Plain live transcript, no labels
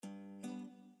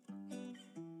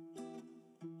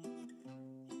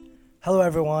Hello,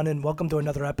 everyone, and welcome to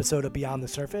another episode of Beyond the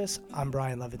Surface. I'm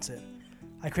Brian Levinson.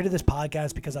 I created this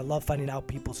podcast because I love finding out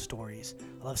people's stories.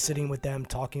 I love sitting with them,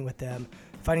 talking with them,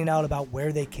 finding out about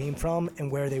where they came from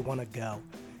and where they want to go.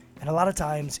 And a lot of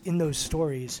times in those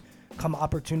stories come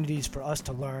opportunities for us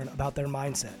to learn about their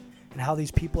mindset and how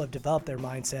these people have developed their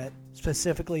mindset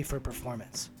specifically for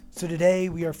performance. So today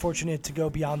we are fortunate to go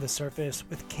beyond the surface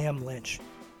with Cam Lynch.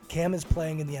 Cam is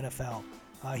playing in the NFL.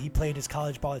 He played his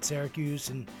college ball at Syracuse,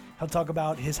 and he'll talk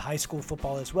about his high school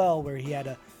football as well, where he had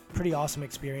a pretty awesome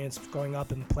experience growing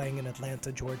up and playing in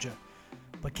Atlanta, Georgia.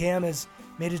 But Cam has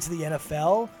made it to the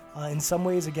NFL in some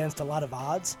ways against a lot of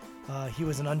odds. He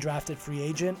was an undrafted free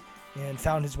agent and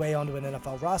found his way onto an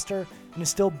NFL roster and is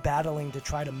still battling to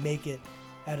try to make it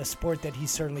at a sport that he's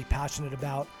certainly passionate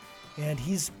about. And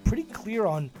he's pretty clear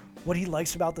on what he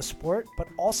likes about the sport, but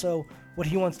also what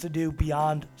he wants to do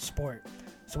beyond sport.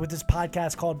 So with this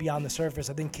podcast called Beyond the Surface,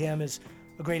 I think Cam is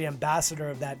a great ambassador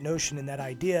of that notion and that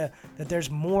idea that there's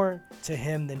more to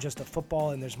him than just a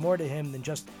football and there's more to him than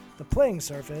just the playing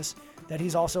surface, that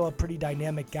he's also a pretty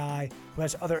dynamic guy who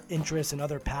has other interests and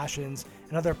other passions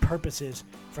and other purposes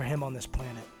for him on this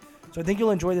planet. So I think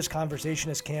you'll enjoy this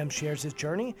conversation as Cam shares his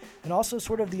journey and also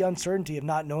sort of the uncertainty of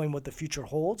not knowing what the future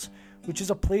holds, which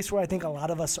is a place where I think a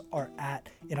lot of us are at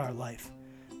in our life.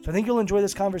 So I think you'll enjoy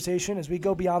this conversation as we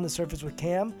go beyond the surface with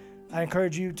Cam. I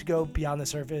encourage you to go beyond the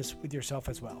surface with yourself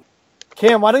as well.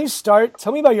 Cam, why don't you start?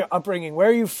 Tell me about your upbringing. Where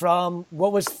are you from?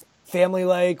 What was family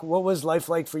like? What was life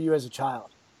like for you as a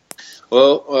child?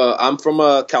 Well, I'm from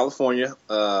California.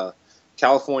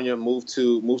 California, moved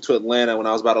to Atlanta when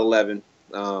I was about 11.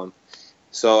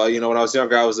 So when I was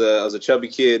younger, I was a chubby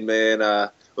kid, man.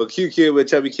 A cute kid, but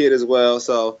chubby kid as well.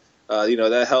 So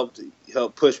that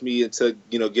helped push me into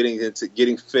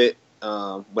getting fit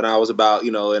when I was about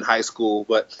in high school.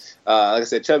 But like I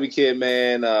said, chubby kid,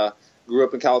 man. Grew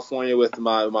up in California with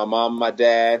my mom and my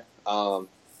dad, and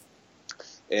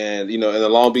in the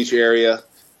Long Beach area.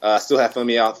 Still have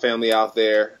family out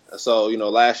there. So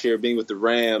last year being with the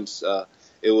Rams,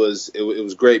 it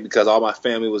was great because all my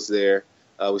family was there.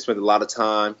 We spent a lot of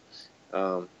time.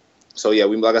 So yeah,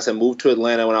 we, like I said, moved to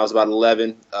Atlanta when I was about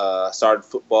 11. Started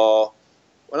football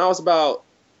when I was about,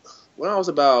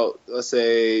 let's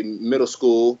say, middle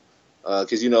school,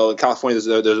 because in California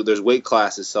there's weight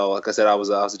classes. So like I said, I was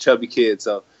a chubby kid,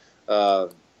 so I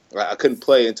couldn't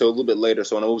play until a little bit later.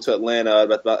 So when I moved to Atlanta,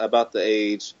 about the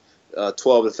age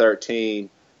 12 to 13,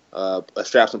 I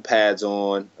strapped some pads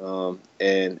on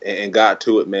and got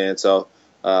to it, man. So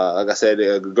like I said,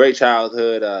 a great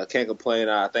childhood. Can't complain.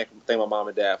 I thank my mom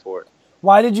and dad for it.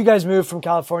 Why did you guys move from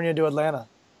California to Atlanta?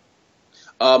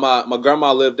 My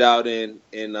grandma lived out in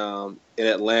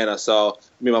Atlanta, so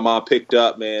me and my mom picked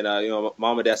up, man. My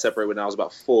mom and dad separated when I was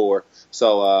about 4,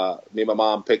 so me and my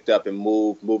mom picked up and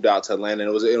moved out to Atlanta. And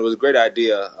it was a great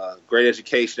idea, great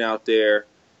education out there,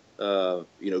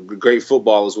 great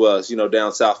football as well. As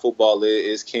down south, football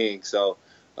is king. So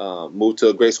moved to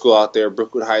a great school out there,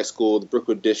 Brookwood High School, the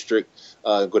Brookwood District,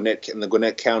 in the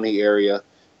Gwinnett County area,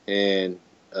 and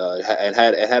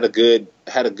had a good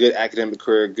academic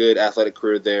career, good athletic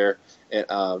career there,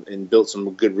 and built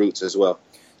some good roots as well.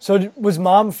 So was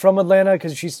mom from Atlanta?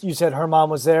 Because you said her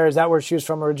mom was there. Is that where she was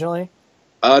from originally?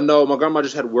 No, my grandma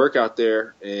just had work out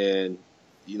there, and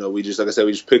we just, like I said,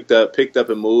 we just picked up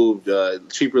and moved.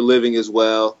 Cheaper living as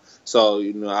well. So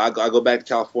I go back to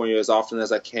California as often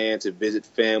as I can to visit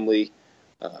family,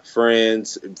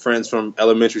 friends from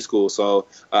elementary school. So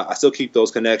I still keep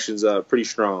those connections pretty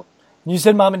strong. You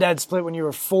said mom and dad split when you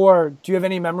were 4. Do you have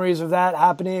any memories of that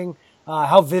happening?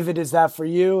 How vivid is that for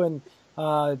you, and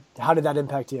how did that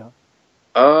impact you?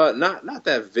 Not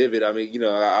that vivid. I mean,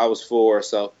 I was 4,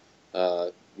 so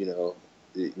the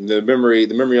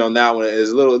memory on that one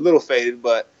is a little faded,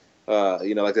 but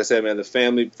like I said, man, the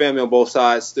family on both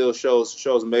sides still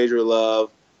shows major love.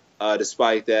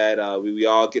 Despite that, we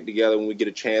all get together when we get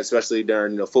a chance, especially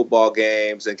during football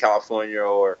games in California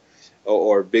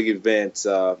or big events.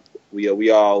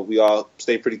 We all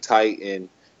stay pretty tight and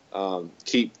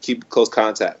keep close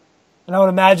contact. And I would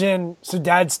imagine, so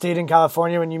dad stayed in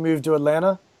California when you moved to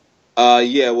Atlanta?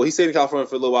 Yeah, well, he stayed in California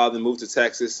for a little while, then moved to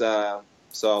Texas.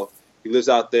 So he lives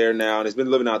out there now, and he's been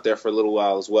living out there for a little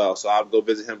while as well. So I'll go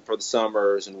visit him for the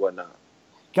summers and whatnot.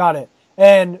 Got it.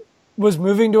 And was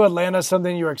moving to Atlanta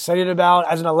something you were excited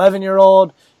about? As an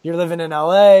 11-year-old, you're living in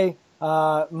L.A.,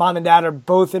 mom and dad are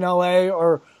both in L.A.,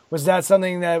 or was that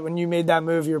something that when you made that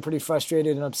move, you were pretty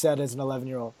frustrated and upset as an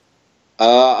 11-year-old?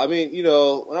 I mean,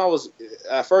 when I was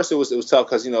at first, it was tough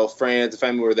because friends and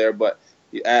family were there, but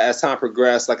as time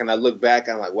progressed, like, and I look back,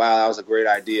 I'm like, wow, that was a great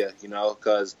idea,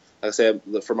 because like I said,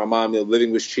 for my mom,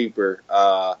 living was cheaper,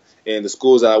 and the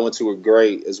schools that I went to were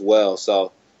great as well.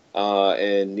 So,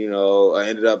 and I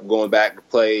ended up going back to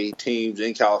play teams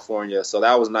in California, so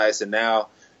that was nice. And now,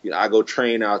 I go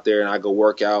train out there and I go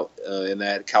work out in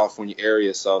that California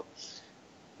area. So,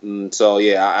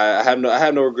 yeah, I have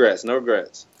no regrets, no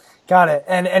regrets. Got it.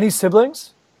 And any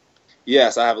siblings?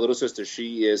 Yes, I have a little sister.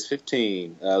 She is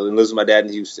 15 and lives with my dad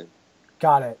in Houston.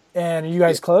 Got it. And are you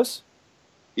guys close?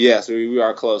 Yes, we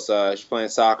are close. She's playing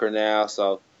soccer now,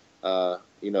 so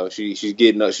she's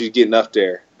getting up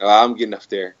there. I'm getting up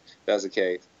there. That's the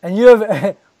case. And you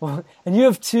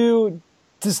have two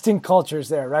distinct cultures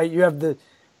there, right? You have the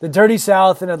dirty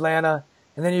South in Atlanta,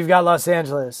 and then you've got Los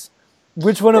Angeles.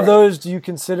 Which one of those do you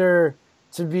consider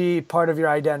to be part of your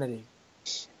identity?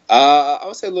 I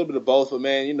would say a little bit of both, but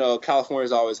man, California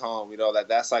is always home.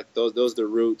 That's like those are the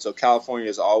roots. So California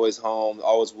is always home,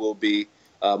 always will be.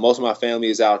 Most of my family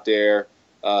is out there.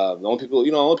 The only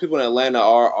people in Atlanta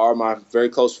are my very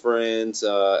close friends,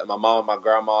 and my mom, and my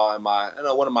grandma, and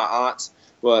one of my aunts.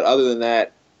 But other than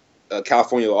that,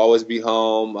 California will always be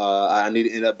home. I need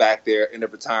to end up back there, end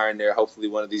up retiring there, hopefully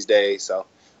one of these days. So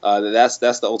that's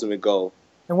the ultimate goal.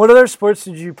 And what other sports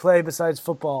did you play besides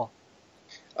football?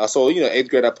 So, 8th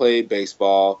grade, I played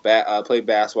baseball. I played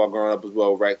basketball growing up as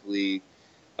well, rec league.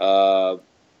 And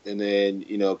then,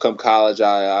 come college,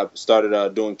 I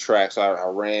started doing track. So I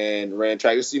ran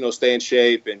track, just, stay in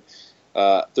shape, and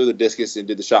threw the discus and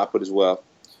did the shot put as well.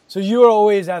 So you were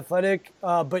always athletic,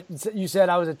 but you said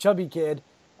I was a chubby kid.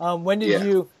 When did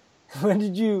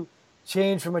you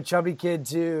change from a chubby kid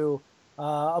to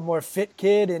a more fit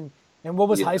kid? And what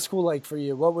was high school like for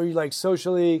you? What were you like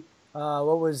socially?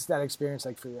 What was that experience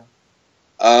like for you?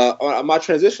 My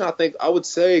transition, I think I would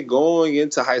say going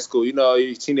into high school, you're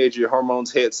a teenager, your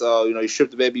hormones hit, so, you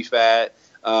strip the baby fat,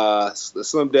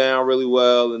 slim down really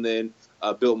well, and then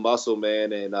build muscle,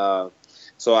 man. And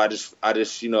so I just I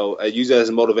use that as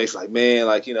a motivation, like, man,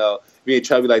 like, being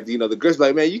chubby, like, the girls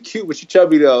like, man, you cute, but you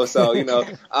chubby though. So,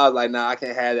 I was like, nah, I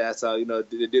can't have that. So,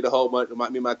 did a whole bunch, me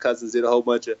and my cousins did a whole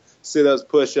bunch of sit-ups,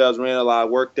 push-ups, ran a lot,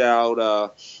 worked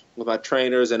out, with my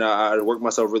trainers, and I worked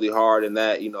myself really hard, and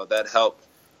that that helped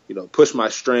push my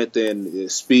strength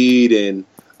and speed and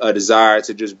desire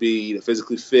to just be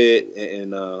physically fit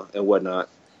and whatnot.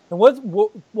 And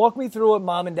walk me through what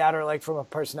mom and dad are like from a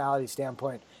personality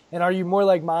standpoint. And are you more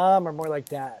like mom or more like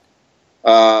dad?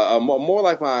 More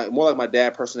like my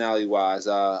dad personality wise.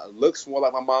 Looks more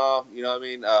like my mom, you know what I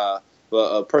mean?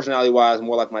 But personality wise,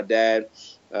 more like my dad.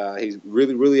 He's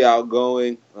really, really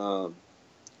outgoing.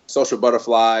 Social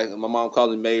butterfly. My mom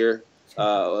called him Mayor,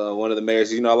 one of the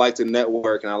mayors. I like to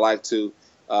network and I like to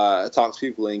talk to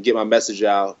people and get my message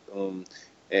out. And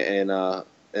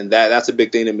that's a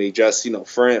big thing to me. Just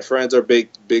friends are big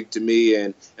to me,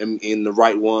 and the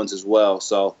right ones as well.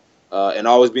 So and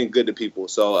always being good to people.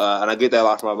 So and I get that a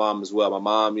lot from my mom as well. My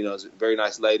mom, is a very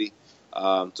nice lady.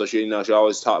 So she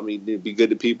always taught me to be good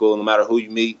to people no matter who you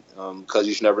meet, because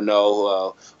you should never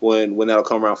know when that'll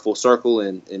come around full circle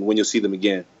and when you'll see them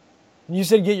again. You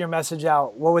said get your message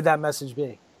out. What would that message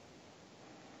be?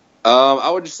 I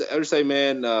would just say,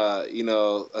 man,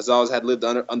 as I always had lived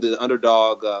under the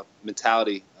underdog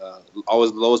mentality,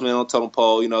 always the lowest man on the totem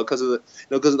pole, because of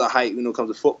the hype,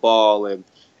 comes to football and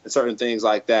certain things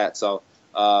like that. So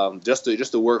just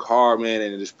to work hard, man,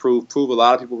 and just prove a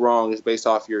lot of people wrong just based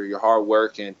off your hard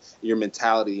work and your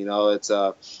mentality. It's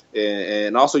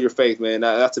and also your faith, man.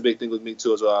 That's a big thing with me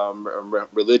too as well. I'm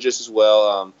religious as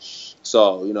well.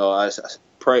 So I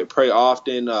pray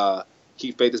often.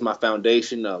 Keep faith as my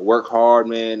foundation. Work hard,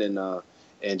 man,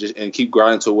 and keep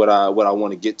grinding to what I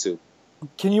want to get to.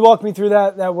 Can you walk me through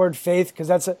that word faith? Because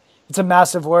it's a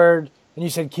massive word, and you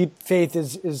said keep faith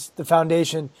is the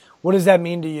foundation. What does that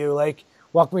mean to you? Like,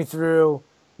 walk me through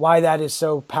why that is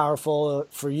so powerful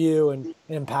for you and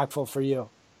impactful for you.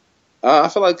 I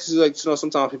feel like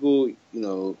sometimes people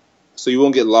so you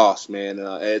won't get lost, man.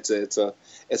 It's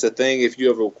a thing if you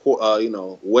ever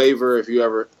waver, if you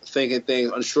ever thinking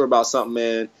things unsure about something,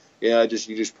 man. You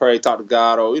just pray, talk to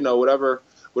God, or whatever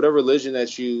religion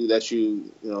that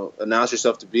you announce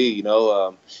yourself to be.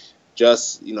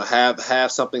 Just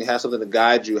have something to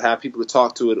guide you, have people to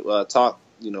talk to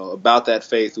about that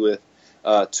faith with.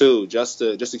 Too, just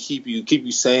to keep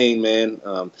you sane, man.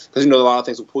 Because a lot of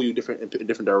things will pull you in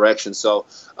different directions. So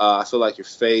I feel like your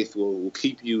faith will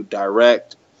keep you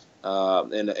direct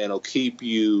and it'll keep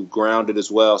you grounded as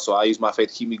well. So I use my faith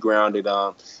to keep me grounded.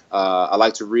 I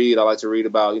like to read. I like to read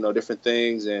about different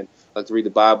things, and I like to read the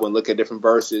Bible and look at different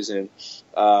verses and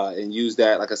use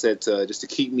that, like I said, to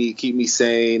keep me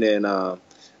sane and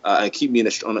keep me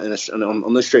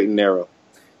on the straight and narrow.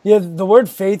 Yeah, the word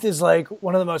faith is like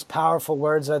one of the most powerful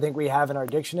words I think we have in our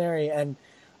dictionary, and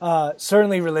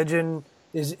certainly religion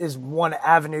is one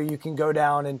avenue you can go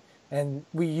down, and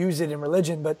we use it in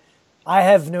religion. But I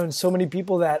have known so many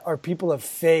people that are people of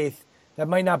faith that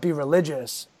might not be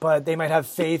religious, but they might have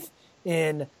faith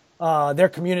in their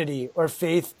community or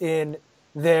faith in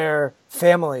their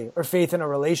family or faith in a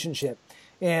relationship.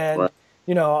 And, Right.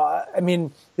 I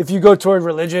mean, if you go toward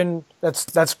religion,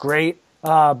 that's great.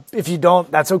 If you don't,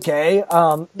 that's okay.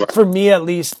 For me, at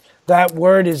least, that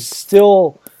word is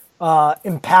still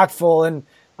impactful. And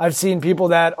I've seen people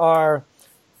that are,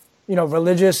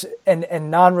 religious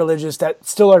and non-religious that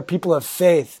still are people of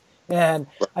faith. And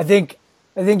I think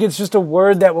it's just a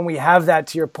word that when we have that,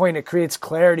 to your point, it creates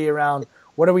clarity around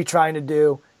what are we trying to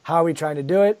do, how are we trying to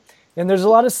do it. And there's a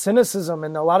lot of cynicism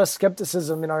and a lot of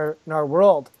skepticism in our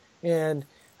world. And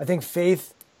I think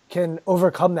faith can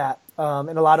overcome that in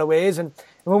a lot of ways. And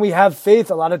when we have faith,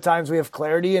 a lot of times we have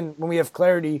clarity. And when we have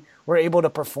clarity, we're able to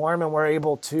perform and we're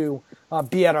able to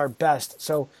be at our best.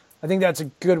 So I think that's a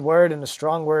good word and a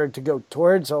strong word to go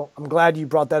towards. So I'm glad you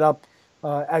brought that up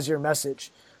as your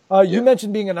message. You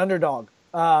mentioned being an underdog.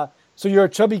 So you're a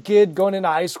chubby kid going into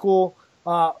high school.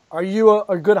 Are you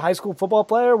a good high school football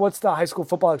player? What's the high school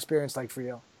football experience like for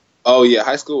you? Oh yeah,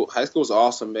 high school was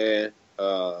awesome, man.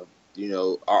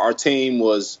 Our team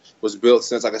was built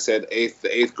since, like I said,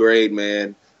 the eighth grade,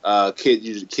 man.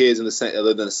 Kids in the same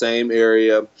lived in the same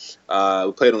area. We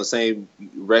played on the same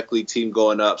rec league team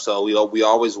going up, so we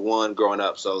always won growing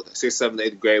up. So 6th, 7th,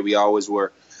 8th grade, we always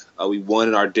were. We won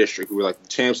in our district. We were like the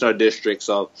champs in our district.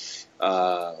 So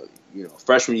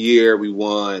freshman year we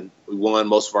won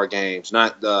most of our games.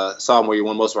 Not sophomore year,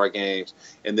 won most of our games.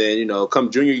 And then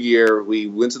come junior year, we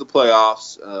went to the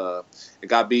playoffs and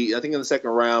got beat, I think, in the second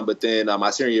round. But then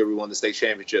my senior year, we won the state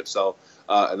championship. So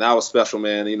and that was special,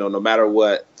 man. No matter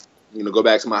what, go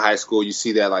back to my high school, you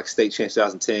see that like state champ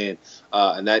 2010,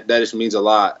 and that just means a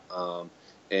lot.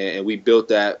 And we built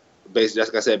that. Basically,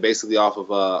 like I said, basically off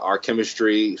of our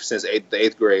chemistry since the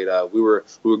eighth grade. We were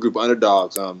a group of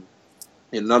underdogs.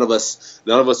 And none of us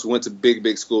went to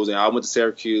big schools. And I went to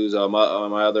Syracuse.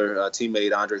 My other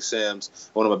teammate, Andre Sims,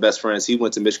 one of my best friends, he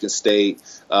went to Michigan State.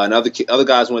 And other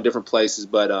guys went different places,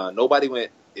 but nobody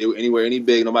went anywhere any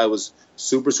big. Nobody was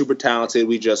super talented.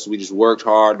 We just worked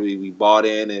hard. We bought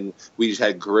in, and we just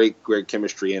had great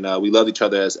chemistry. And we loved each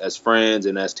other as friends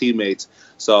and as teammates.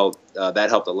 So that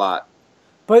helped a lot.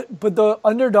 But the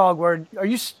underdog word,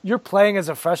 you're playing as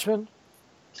a freshman?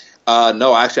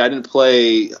 No, actually, I didn't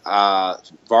play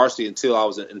varsity until I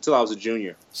was a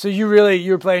junior. So you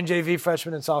were playing JV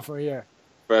freshman and sophomore year?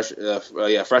 Freshman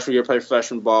year I played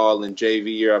freshman ball, and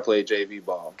JV year I played JV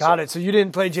ball. Got it. So you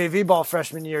didn't play JV ball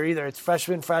freshman year either. It's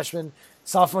freshman,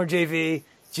 sophomore JV,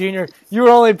 junior. You were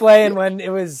only playing when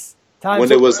it was time.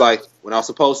 When it was like when I was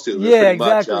supposed to. Yeah,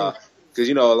 exactly. Because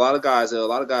a lot of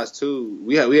guys too.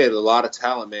 We had a lot of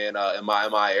talent, man, in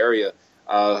my area.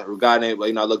 A guy named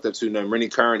I looked up to named Rennie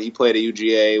Curran. He played at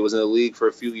UGA, was in the league for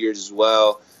a few years as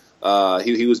well.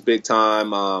 He was big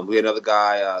time. We had another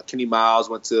guy, Kenny Miles,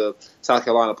 went to South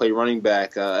Carolina, played running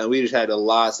back, and we just had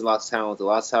lots and lots of talent, a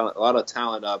lot of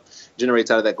talent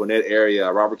generated out of that Gwinnett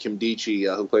area. Robert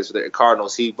Kimdichie, who plays for the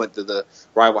Cardinals, he went to the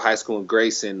rival high school in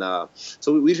Grayson.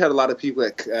 So we just had a lot of people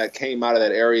that came out of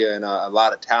that area and a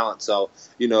lot of talent. So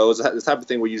it was the type of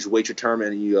thing where you just wait your turn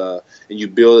and you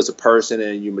build as a person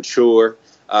and you mature.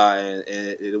 And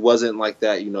it wasn't like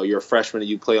that, you're a freshman and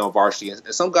you play on varsity. And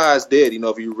some guys did,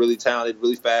 if you're really talented,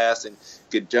 really fast and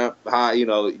could jump high,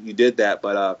 you did that.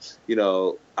 But,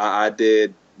 I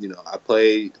did, I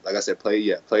played, like I said,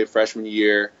 played freshman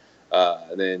year,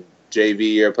 and then JV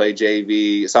year, played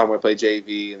JV, sophomore played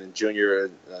JV, and then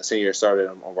senior year started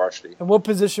on varsity. And what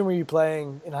position were you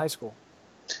playing in high school?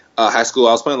 High school,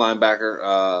 I was playing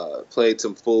linebacker, played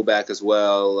some fullback as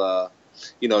well,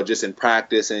 just in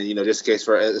practice and, just in case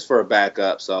for a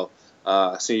backup. So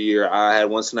senior year, I had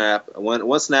one snap, and it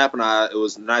was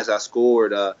nice. I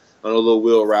scored on a little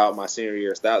wheel route my senior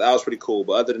year. So that was pretty cool.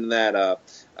 But other than that,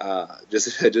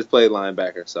 just played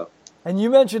linebacker. So. And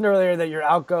you mentioned earlier that you're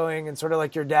outgoing and sort of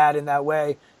like your dad in that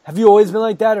way. Have you always been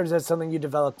like that, or is that something you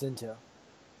developed into?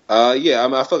 Yeah,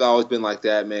 I feel like I've always been like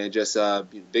that, man. Just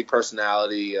big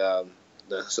personality.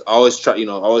 Always try,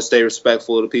 always stay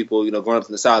respectful to people. Growing up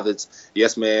in the South, it's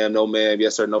yes, ma'am, no, ma'am,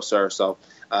 yes, sir, no, sir. So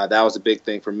that was a big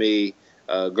thing for me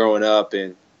growing up,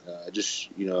 and just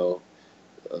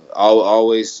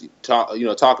always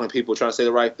talking to people, trying to say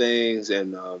the right things,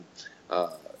 and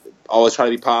always try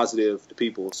to be positive to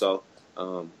people. So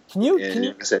like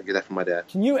I said, get that from my dad.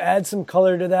 Can you add some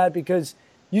color to that? Because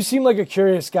you seem like a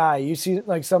curious guy. You seem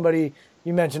like somebody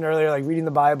you mentioned earlier, like reading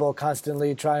the Bible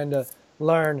constantly, trying to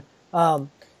learn.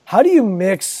 How do you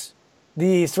mix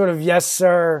the sort of yes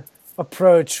sir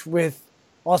approach with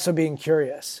also being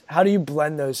curious? How do you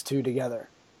blend those two together?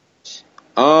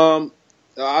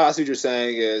 I see what you're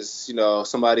saying is,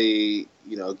 somebody,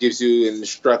 gives you an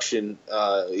instruction,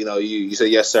 you say,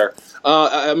 yes, sir.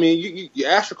 I mean, you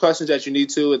ask your questions that you need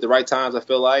to at the right times, I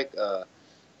feel like.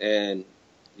 And,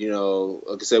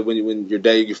 like I said, when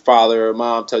your father or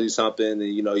mom tells you something,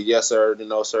 and, yes, sir, and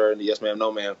no, sir, and yes, ma'am,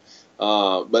 no, ma'am.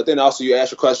 But then also you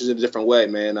ask your questions in a different way,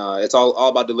 man. It's all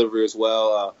about delivery as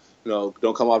well.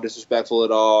 Don't come off disrespectful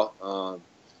at all.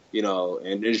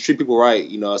 And just treat people right.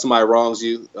 If somebody wrongs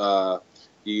you,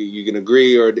 you can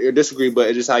agree or disagree, but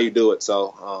it's just how you do it.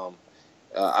 So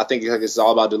I think it's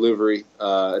all about delivery.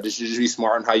 Just be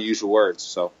smart in how you use your words.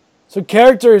 So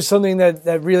character is something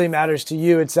that really matters to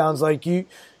you. It sounds like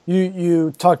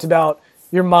you talked about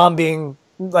your mom being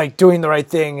like doing the right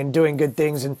thing and doing good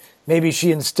things, and maybe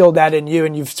she instilled that in you,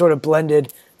 and you've sort of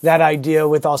blended that idea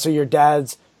with also your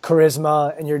dad's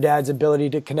charisma and your dad's ability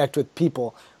to connect with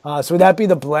people. So would that be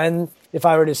the blend? If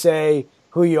I were to say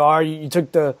who you are, you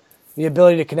took the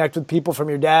ability to connect with people from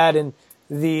your dad and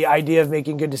the idea of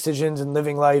making good decisions and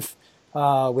living life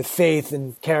with faith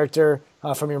and character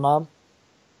from your mom?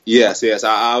 Yes,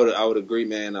 I would agree,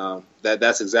 man.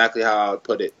 That's exactly how I would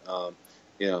put it.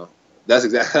 That's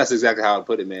exactly how I would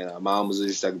put it, man. Mom was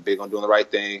just like big on doing the right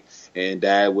thing, and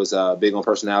dad was big on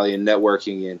personality and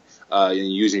networking and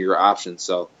using your options.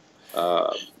 So I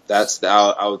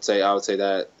would say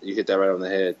that you hit that right on the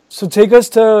head. So take us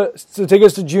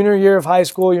to junior year of high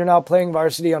school. You're now playing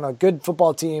varsity on a good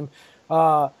football team.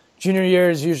 Junior year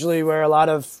is usually where a lot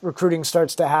of recruiting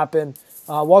starts to happen.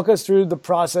 Walk us through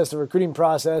the recruiting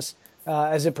process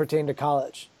as it pertained to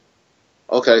college.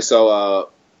 Okay, so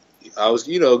I was,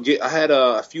 I had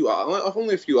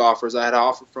only a few offers. I had an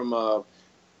offer from.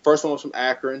 First one was from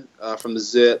Akron, from the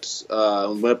Zips.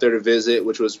 Went up there to visit,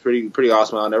 which was pretty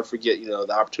awesome. I'll never forget,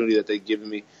 the opportunity that they'd given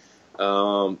me.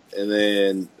 And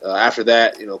then after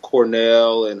that,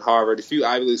 Cornell and Harvard, a few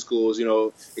Ivy League schools,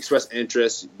 expressed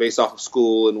interest based off of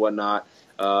school and whatnot.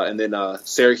 And then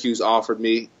Syracuse offered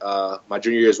me my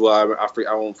junior year as well.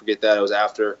 I won't forget that. It was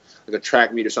after like a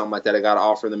track meet or something like that. I got an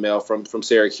offer in the mail from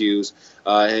Syracuse.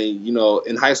 And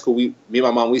in high school, me and my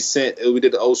mom, we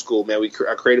did the old school, man.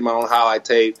 I created my own highlight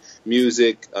tape,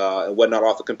 music, and whatnot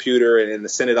off the computer, and then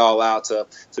sent it all out to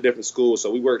different schools. So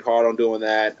we worked hard on doing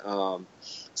that.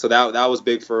 So that was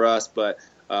big for us. But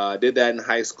did that in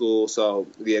high school. So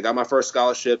yeah, got my first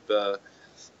scholarship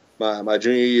my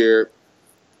junior year.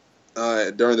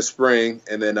 During the spring,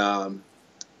 and then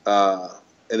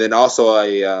also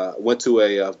I went to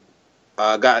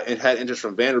had interest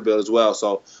from Vanderbilt as well.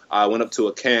 So I went up to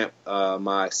a camp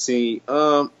my senior,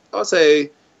 I'll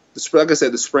say, like I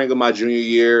said, the spring of my junior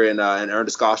year, and earned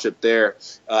a scholarship there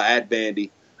at Vandy.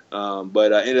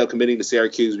 But I ended up committing to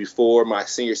Syracuse before my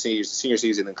senior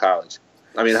season in college.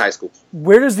 In high school.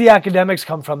 Where does the academics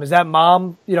come from? Is that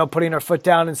mom, putting her foot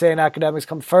down and saying academics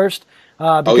come first?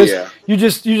 Because you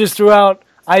just threw out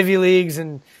Ivy Leagues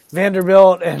and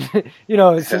Vanderbilt and,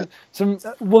 some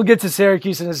we'll get to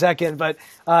Syracuse in a second, but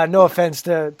no offense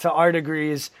to our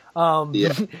degrees.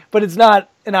 But it's not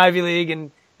an Ivy League,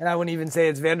 and I wouldn't even say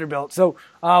it's Vanderbilt. So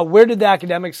where did the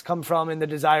academics come from and the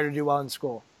desire to do well in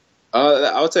school?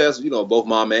 I would say that's, both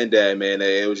mom and dad, man.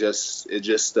 It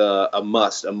just a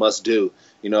must do.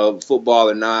 Football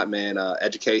or not, man,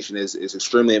 education is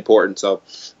extremely important. So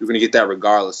you're going to get that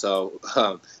regardless. So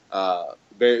my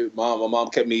mom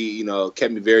kept me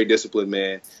very disciplined,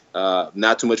 man.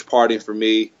 Not too much partying for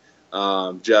me.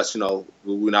 Just,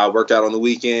 when I worked out on the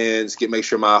weekends, make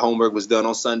sure my homework was done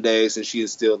on Sundays, and she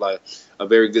instilled like a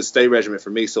very good study regimen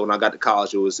for me. So when I got to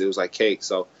college, it was like cake.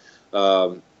 So,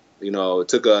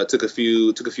 took a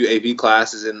few AP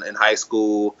classes in high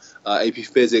school, AP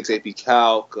Physics, AP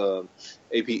Calc,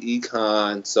 AP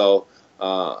Econ. So,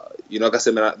 like I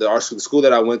said, man, the school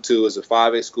that I went to is a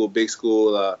 5A school, big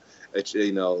school.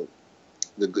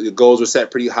 The goals were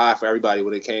set pretty high for everybody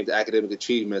when it came to academic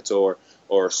achievements or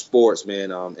sports,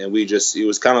 man. And it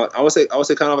was kind of, I would say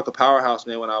kind of like a powerhouse,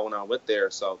 man, when I went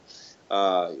there. So.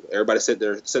 Everybody set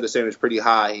the standards pretty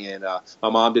high, and my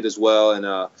mom did as well,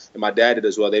 and my dad did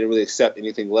as well. They didn't really accept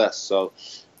anything less. So,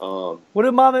 what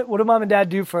did mom and dad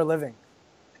do for a living?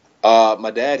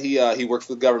 My dad, he worked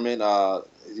for the government.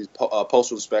 he's a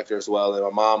postal inspector as well.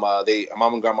 And my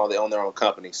mom and grandma, they own their own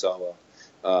company, so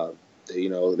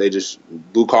they just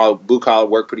blue collar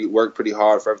work pretty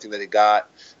hard for everything that they got,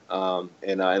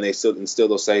 and they still instill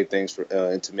those same things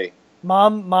into me.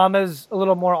 Mom is a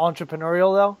little more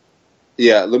entrepreneurial though.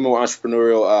 Yeah, a little more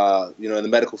entrepreneurial. In the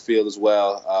medical field as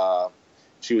well.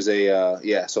 She was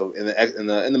so in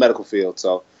the medical field.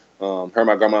 So her and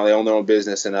my grandma, they own their own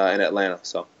business in Atlanta.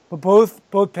 So, but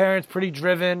both parents pretty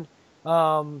driven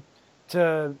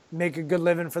to make a good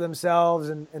living for themselves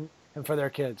and for their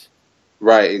kids.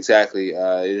 Right, exactly.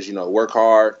 It is, work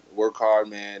hard,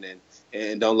 man,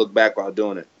 and don't look back while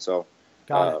doing it. So,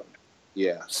 got it.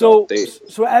 Yeah. So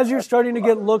as you're starting to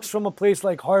get looks from a place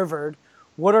like Harvard,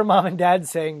 what are mom and dad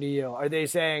saying to you? Are they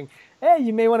saying, "Hey,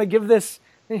 you may want to give this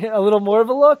a little more of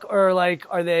a look," or like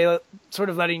are they sort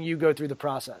of letting you go through the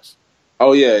process?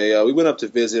 Oh yeah. We went up to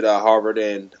visit Harvard,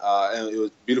 and it was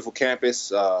a beautiful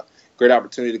campus. Great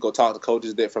opportunity to go talk to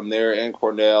coaches there from there and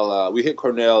Cornell. We hit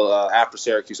Cornell after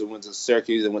Syracuse. So we went to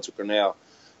Syracuse and went to Cornell.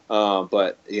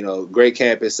 But great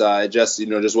campus. It just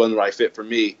wasn't the right fit for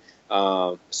me.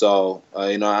 I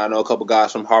know a couple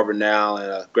guys from Harvard now,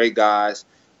 and great guys.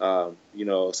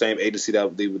 Same agency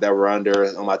that we're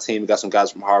under on my team. We got some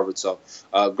guys from Harvard, so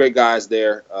great guys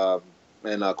there.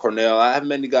 And Cornell, I haven't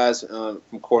met any guys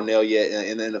from Cornell yet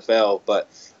in the NFL, but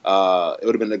it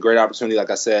would have been a great opportunity,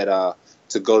 like I said,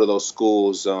 to go to those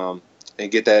schools and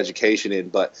get that education in.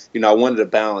 But I wanted a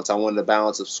balance. I wanted a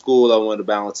balance of school. I wanted a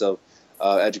balance of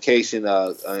education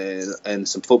and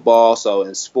some football, so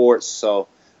in sports. So.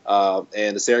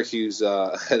 And the Syracuse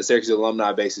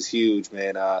alumni base is huge,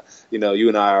 man. You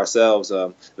and I ourselves,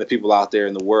 the people out there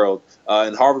in the world,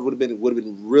 and Harvard would have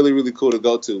been really, really cool to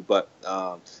go to. But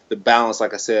the balance,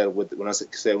 like I said, when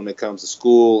it comes to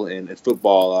school and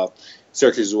football,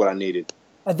 Syracuse is what I needed.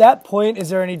 At that point, is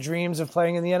there any dreams of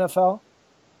playing in the NFL?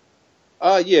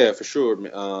 Yeah, for sure.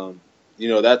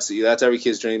 That's every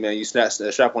kid's dream, man. You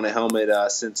strap on a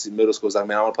helmet since middle school. It's like,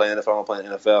 man, I want to play NFL. I want to play in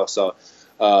the NFL. So.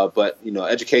 But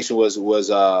education was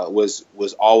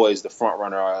always the front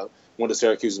runner. I went to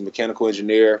Syracuse as a mechanical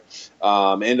engineer.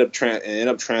 Ended up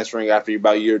transferring after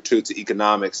about a year or two to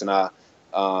economics, and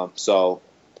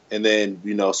then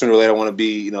sooner or later I want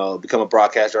to become a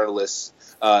broadcast journalist.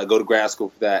 Go to grad school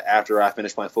for that after I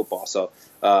finished playing football. So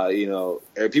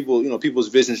people's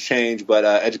visions change, but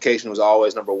education was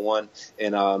always number one,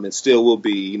 and still will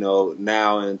be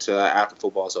now until after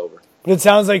football's over. But it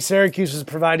sounds like Syracuse is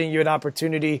providing you an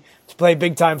opportunity to play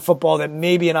big-time football that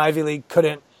maybe an Ivy League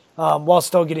couldn't, while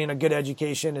still getting a good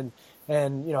education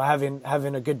and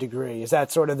having a good degree. Is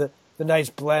that sort of the nice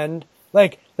blend?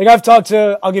 Like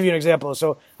I'll give you an example.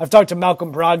 So I've talked to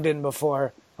Malcolm Brogdon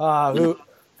before,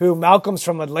 who Malcolm's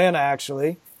from Atlanta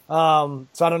actually. So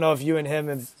I don't know if you and him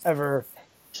have ever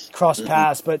crossed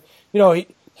paths, but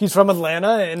he's from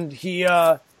Atlanta, and he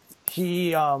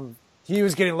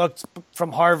was getting looked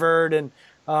from Harvard and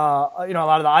a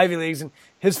lot of the Ivy Leagues, and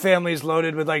his family is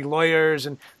loaded with like lawyers,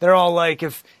 and they're all like,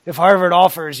 if Harvard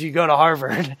offers, you go to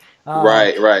Harvard.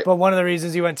 Right. But one of the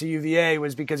reasons he went to UVA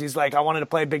was because he's like, I wanted to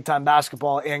play big time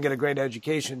basketball and get a great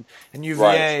education. And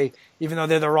UVA, even though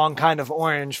they're the wrong kind of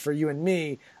orange for you and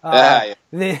me,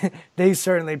 they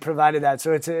certainly provided that.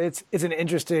 So it's an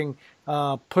interesting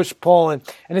push pull, and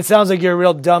it sounds like you're a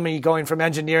real dummy going from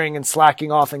engineering and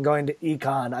slacking off and going to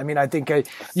econ. I mean, I think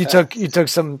you took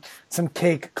some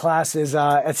cake classes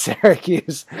at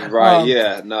Syracuse.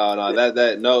 Right.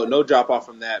 No drop off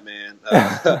from that, man.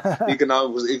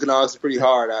 Economics was pretty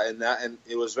hard, and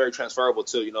it was very transferable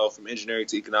too. From engineering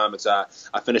to economics, I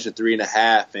finished in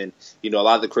 3.5, and a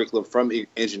lot of the curriculum from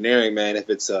engineering, man, if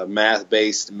it's a math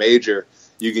based major,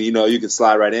 you can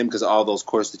slide right in because of all those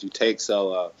courses that you take.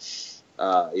 So.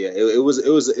 It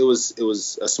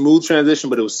was a smooth transition,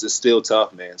 but it was still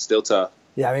tough, man. Still tough.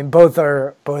 Yeah, I mean, both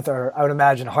are, I would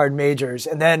imagine, hard majors.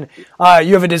 And then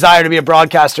you have a desire to be a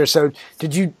broadcaster. So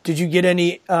did you get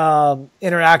any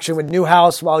interaction with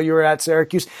Newhouse while you were at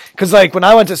Syracuse? Because like when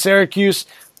I went to Syracuse,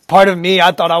 part of me,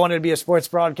 I thought I wanted to be a sports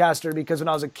broadcaster because when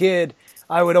I was a kid,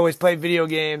 I would always play video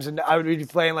games, and I would be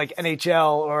playing like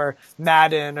NHL or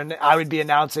Madden, and I would be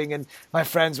announcing, and my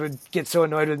friends would get so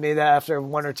annoyed with me that after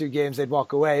 1 or 2 games they'd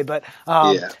walk away. But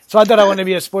so I thought I wanted to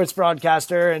be a sports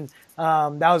broadcaster, and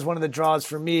that was one of the draws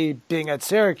for me being at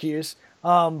Syracuse.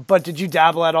 But did you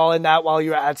dabble at all in that while you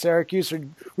were at Syracuse, or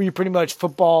were you pretty much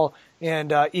football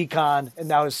and econ, and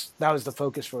that was the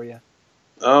focus for you?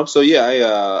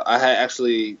 I had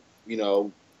actually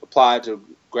applied to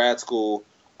grad school.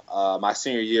 My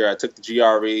senior year, I took the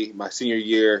GRE. My senior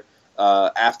year,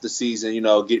 after the season,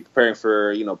 preparing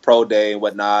for pro day and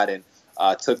whatnot, and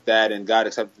took that and got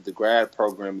accepted to the grad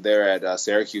program there at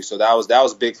Syracuse. So that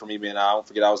was big for me, man. I don't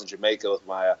forget I was in Jamaica with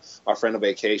my friend on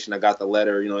vacation. I got the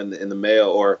letter, in the mail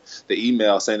or the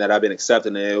email saying that I've been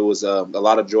accepted, and it was a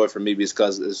lot of joy for me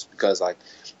because like,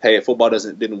 hey, if football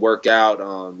didn't work out,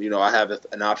 I have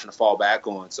an option to fall back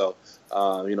on. So.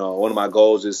 One of my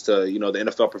goals is to, the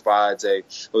NFL provides the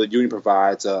union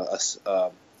provides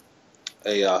a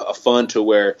fund to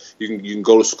where you can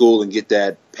go to school and get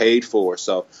that paid for.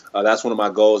 So that's one of my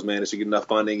goals, man, is to get enough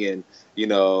funding and,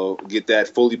 get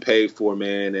that fully paid for,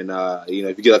 man. And,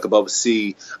 if you get like above a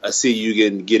C, you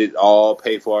can get it all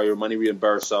paid for, all your money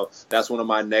reimbursed. So that's one of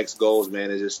my next goals,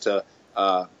 man, is just to,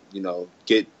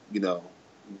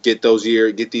 get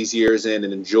these years in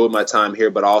and enjoy my time here,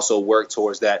 but also work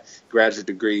towards that graduate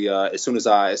degree as soon as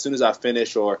I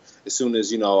finish or as soon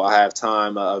as I have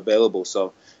time available.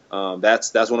 So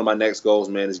that's one of my next goals,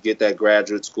 man, is get that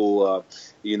graduate school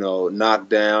knocked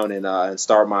down and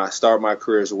start my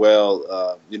career as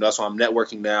well. That's why I'm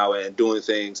networking now and doing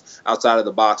things outside of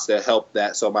the box that help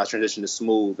that, so my transition is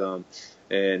smooth.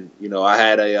 And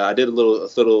I did a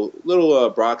little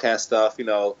broadcast stuff.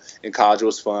 In college, it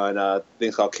was fun.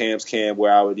 Things called Cam's Cam,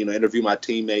 where I would interview my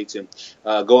teammates and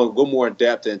go more in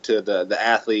depth into the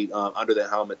athlete under the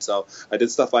helmet. So I did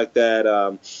stuff like that.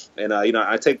 I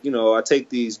take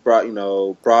these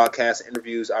broadcast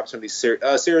interviews opportunities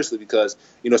seriously because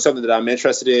something that I'm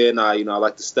interested in. I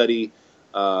like to study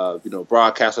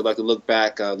broadcast. I'd like to look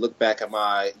back at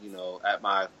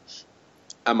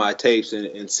my tapes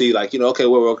and see okay,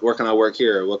 where can I work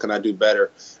here? What can I do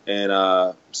better? And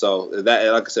so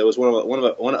that, like I said, was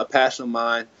a passion of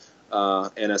mine,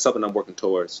 and it's something I'm working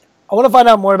towards. I want to find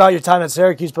out more about your time at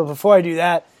Syracuse, but before I do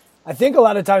that, I think a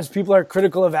lot of times people are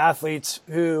critical of athletes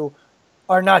who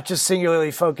are not just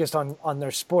singularly focused on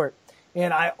their sport,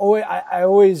 and I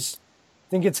always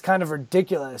think it's kind of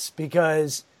ridiculous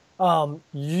because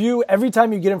every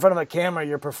time you get in front of a camera,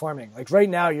 you're performing. Like right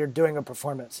now, you're doing a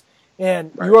performance.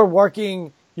 And you are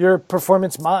working your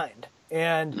performance mind.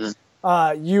 And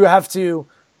you have to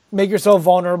make yourself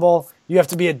vulnerable. You have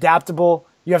to be adaptable.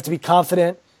 You have to be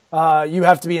confident. You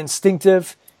have to be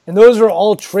instinctive. And those are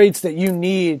all traits that you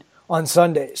need on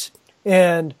Sundays.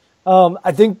 And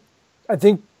I think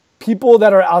people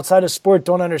that are outside of sport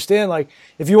don't understand. Like,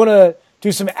 if you want to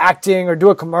do some acting or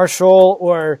do a commercial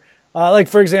or,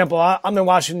 for example, I'm in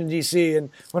Washington, D.C.,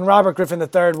 and when Robert Griffin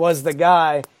III was the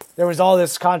guy, there was all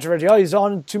this controversy. Oh, he's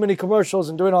on too many commercials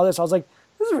and doing all this. I was like,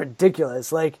 this is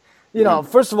ridiculous. Like,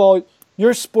 first of all,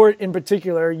 your sport in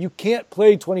particular, you can't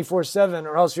play 24/7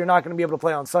 or else you're not going to be able to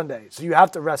play on Sunday. So you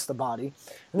have to rest the body.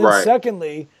 And then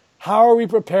secondly, how are we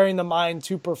preparing the mind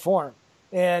to perform?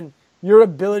 And your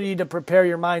ability to prepare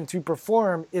your mind to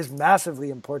perform is massively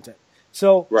important.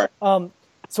 So,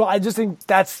 so I just think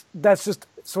that's just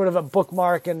sort of a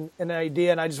bookmark and an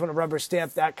idea, and I just want to rubber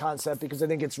stamp that concept because I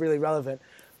think it's really relevant.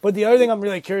 But the other thing I'm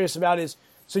really curious about is,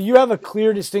 so you have a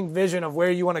clear, distinct vision of where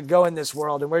you want to go in this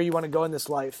world and where you want to go in this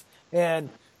life.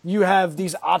 And you have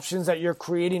these options that you're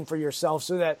creating for yourself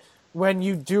so that when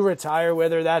you do retire,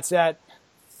 whether that's at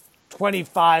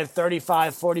 25,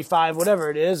 35, 45, whatever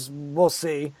it is, we'll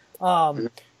see, that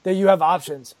you have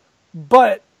options.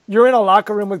 But you're in a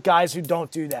locker room with guys who don't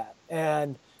do that.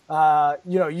 And,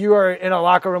 you are in a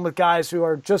locker room with guys who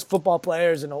are just football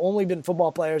players and have only been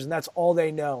football players, and that's all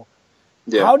they know.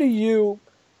 Yeah. How do you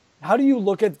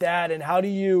look at that, and how do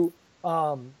you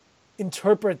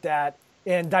interpret that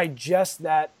and digest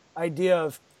that idea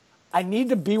of, I need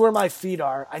to be where my feet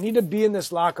are, I need to be in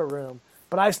this locker room,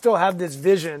 but I still have this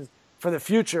vision for the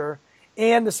future?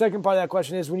 And the second part of that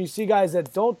question is, when you see guys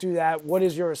that don't do that, what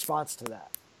is your response to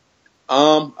that?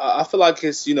 I feel like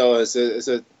it's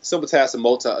a simple task of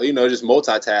just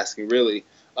multitasking really,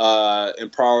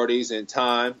 and priorities and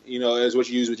time. Is what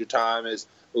you use with your time is.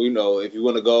 If you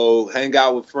want to go hang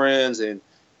out with friends and,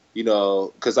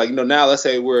 because now let's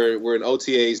say we're in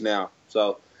OTAs now.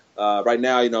 So right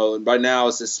now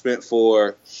it's just spent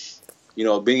for,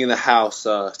 being in the house,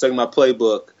 studying my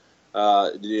playbook,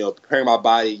 preparing my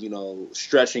body,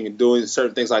 stretching and doing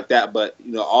certain things like that. But,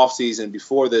 off season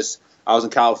before this, I was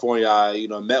in California. I,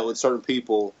 met with certain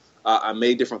people. I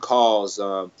made different calls.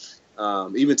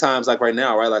 Even times like right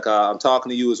now, right? Like I'm talking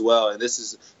to you as well, and this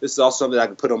is also something that I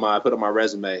can put on my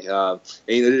resume. And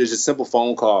it's a simple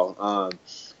phone call.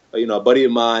 A buddy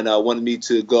of mine wanted me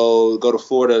to go to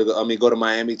Florida. Go to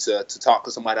Miami to talk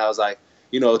to somebody. I was like,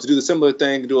 to do the similar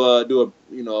thing, do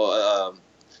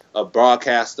a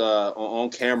broadcast on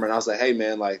camera. And I was like, hey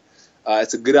man, like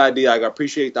it's a good idea. I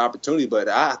appreciate the opportunity, but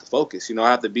I have to focus. I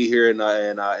have to be here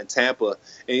in Tampa,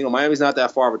 and Miami's not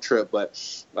that far of a trip. But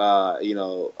I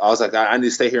was like, I need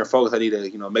to stay here and focus. I need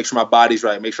to make sure my body's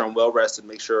right, make sure I'm well rested,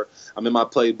 make sure I'm in my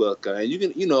playbook. And you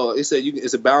can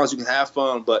it's a balance. You can have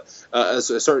fun, but it's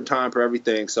a certain time for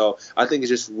everything. So I think it's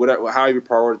just how you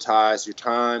prioritize your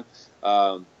time.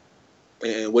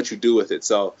 And what you do with it.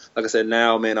 So, like I said,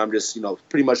 now, man, I'm just,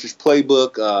 pretty much just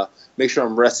playbook. Make sure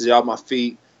I'm rested off my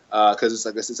feet because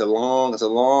it's a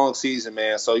long season,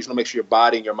 man. So you just want to make sure your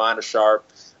body and your mind are sharp.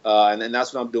 And then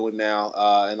that's what I'm doing now.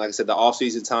 And like I said, the off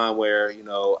season time where I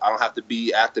don't have to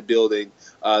be at the building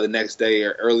the next day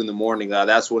or early in the morning.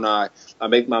 That's when I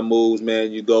make my moves,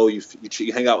 man. You go, you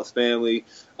hang out with family.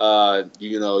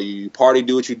 You party,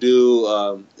 do what you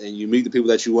do, and you meet the people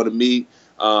that you want to meet.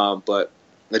 But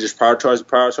just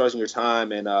prioritizing your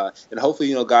time, and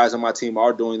hopefully, guys on my team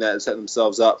are doing that and setting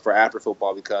themselves up for after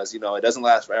football because, it doesn't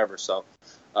last forever. So,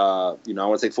 I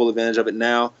want to take full advantage of it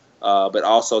now, but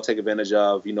also take advantage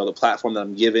of, the platform that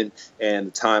I'm given and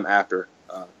the time after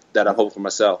that I'm hoping for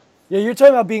myself. Yeah, you're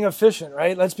talking about being efficient,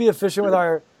 right? Let's be efficient with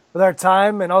our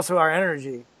time and also our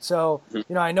energy. So,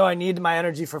 I know I need my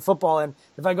energy for football, and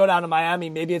if I go down to Miami,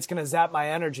 maybe it's going to zap my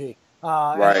energy.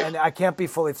 Right. And I can't be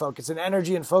fully focused. And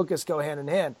energy and focus go hand in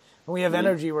hand. When we have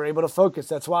energy, we're able to focus.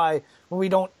 That's why when we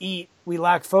don't eat, we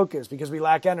lack focus because we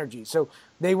lack energy. So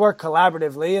they work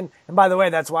collaboratively. And by the way,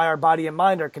 that's why our body and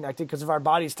mind are connected, because if our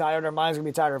body's tired, our mind's going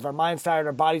to be tired. If our mind's tired,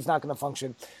 our body's not going to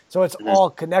function. So it's all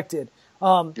connected.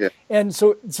 And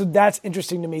so that's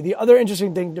interesting to me. The other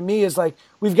interesting thing to me is, like,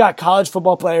 we've got college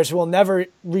football players who will never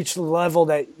reach the level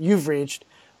that you've reached.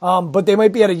 But they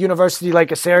might be at a university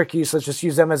like a Syracuse, let's just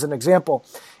use them as an example.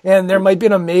 And there might be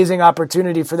an amazing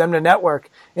opportunity for them to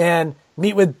network and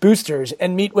meet with boosters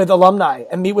and meet with alumni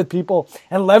and meet with people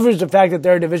and leverage the fact that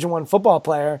they're a Division I football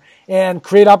player and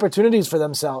create opportunities for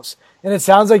themselves. And it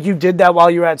sounds like you did that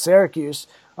while you were at Syracuse.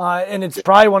 And it's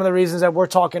probably one of the reasons that we're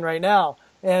talking right now.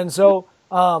 And so,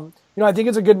 I think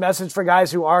it's a good message for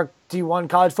guys who are D1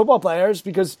 college football players,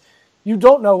 because you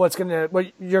don't know what's gonna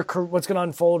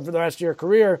unfold for the rest of your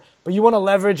career, but you want to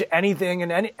leverage anything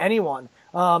and anyone.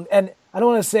 And I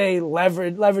don't want to say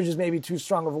leverage. Leverage is maybe too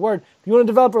strong of a word. But you want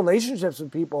to develop relationships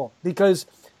with people, because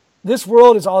this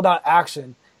world is all about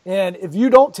action. And if you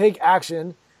don't take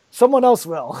action, someone else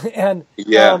will. And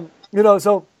it's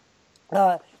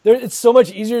so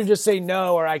much easier to just say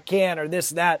no, or I can't, or this,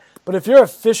 that. But if you're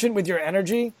efficient with your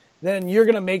energy, then you're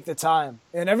gonna make the time.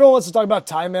 And everyone wants to talk about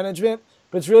time management,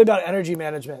 but it's really about energy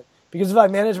management. Because if I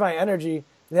manage my energy,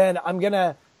 then I'm going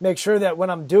to make sure that when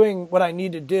I'm doing what I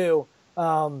need to do,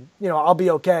 I'll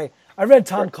be okay. I read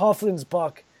Tom Coughlin's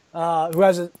book, who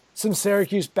has some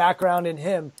Syracuse background in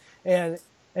him. And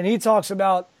he talks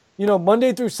about,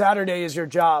 Monday through Saturday is your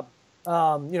job.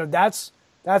 That's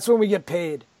when we get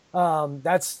paid.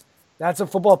 That's a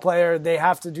football player. They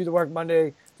have to do the work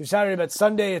Monday through Saturday, but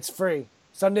Sunday it's free.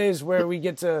 Sunday is where we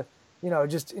get to,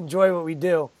 just enjoy what we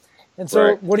do. And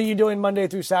so What are you doing Monday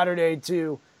through Saturday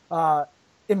to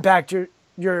impact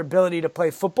your ability to play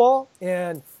football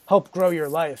and help grow your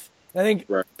life? And I think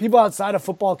people outside of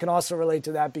football can also relate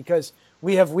to that, because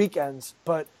we have weekends.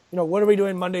 But, what are we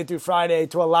doing Monday through Friday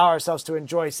to allow ourselves to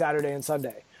enjoy Saturday and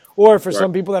Sunday? Or for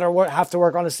some people that have to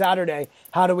work on a Saturday,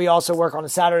 how do we also work on a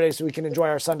Saturday so we can enjoy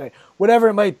our Sunday? Whatever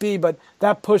it might be, but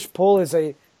that push-pull is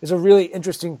a really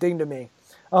interesting thing to me.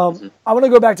 I want to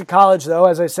go back to college, though.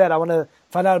 As I said, I want to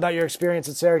find out about your experience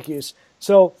at Syracuse.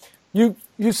 So you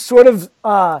sort of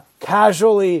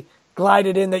casually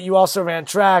glided in that you also ran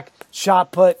track,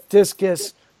 shot put,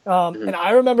 discus. And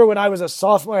I remember when I was a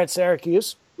sophomore at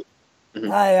Syracuse,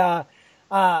 I'm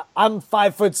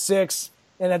 5'6",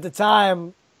 and at the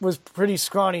time was pretty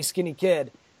scrawny, skinny kid.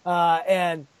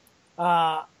 And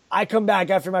I come back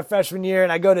after my freshman year,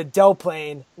 and I go to Del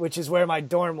Plaine, which is where my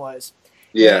dorm was.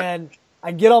 Yeah. And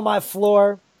I get on my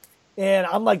floor, and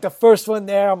I'm like the first one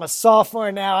there. I'm a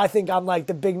sophomore now. I think I'm like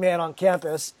the big man on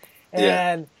campus.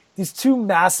 And these two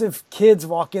massive kids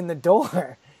walk in the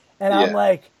door. And I'm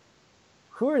like,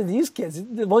 who are these kids?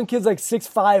 The one kid's like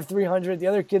 6'5", 300. The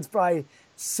other kid's probably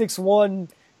 6'1",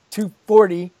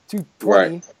 240,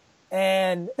 220. Right.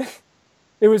 And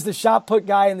it was the shot put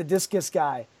guy and the discus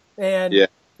guy. And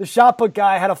the shot put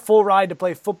guy had a full ride to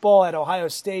play football at Ohio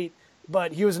State,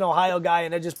 but he was an Ohio guy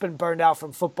and had just been burned out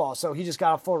from football. So he just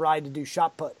got a full ride to do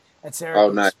shot put at Syracuse.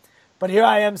 Oh, nice. But here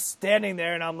I am standing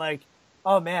there, and I'm like,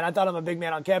 oh, man, I thought I'm a big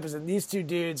man on campus, and these two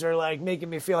dudes are, like, making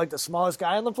me feel like the smallest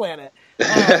guy on the planet.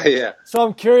 So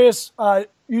I'm curious.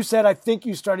 You said I think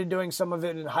you started doing some of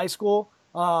it in high school.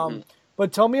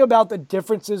 But tell me about the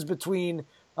differences between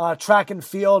track and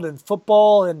field and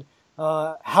football, and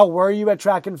How were you at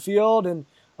track and field? And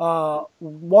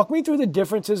walk me through the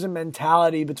differences in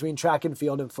mentality between track and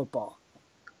field and football.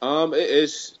 I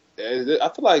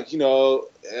feel like,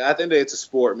 I think that it's a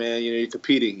sport, man. You're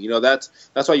competing. That's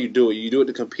why you do it. You do it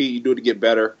to compete. You do it to get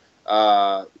better.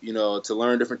 To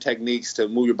learn different techniques, to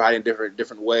move your body in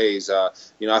different ways. I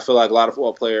feel like a lot of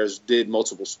football players did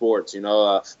multiple sports. A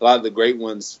lot of the great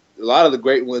ones got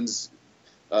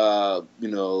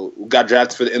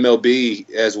drafted for the MLB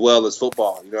as well as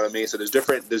football. You know what I mean? So there's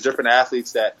different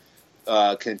athletes that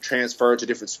can transfer to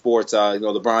different sports.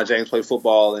 LeBron James played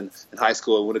football in high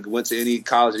school and went to any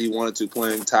college that he wanted to,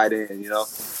 playing tight end.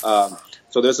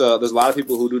 So there's a lot of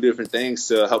people who do different things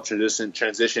to help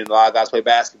transition. A lot of guys play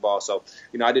basketball. So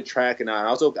I did track, and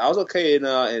I was okay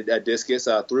at discus.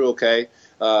 Threw okay.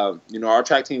 Our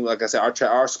track team, like I said,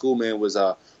 our school, man, was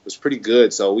pretty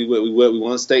good. So we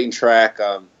won state in track.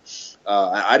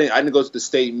 I didn't go to the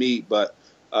state meet, but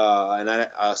I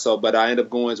ended up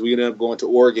going. We ended up going to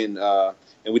Oregon, and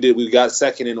we got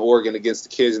second in Oregon against the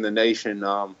kids in the nation.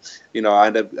 I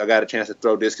got a chance to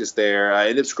throw discus there. I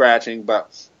ended up scratching, but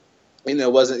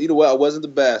it wasn't the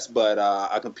best, but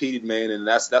I competed, man, and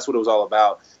that's what it was all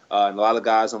about. And a lot of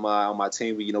guys on my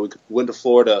team, we went to the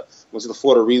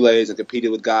Florida relays and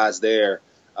competed with guys there.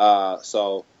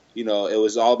 It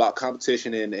was all about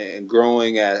competition and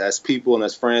growing as people and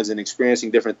as friends and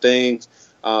experiencing different things.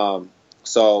 I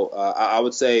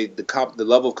would say the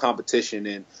level of competition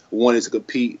and wanting to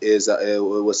compete it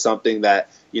was something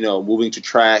that moving to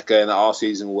track in the off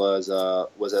season was a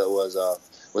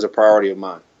priority of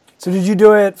mine. So did you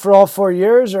do it for all 4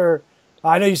 years, or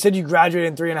I know you said you graduated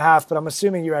in 3.5, but I'm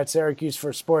assuming you were at Syracuse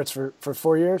for sports for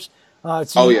 4 years.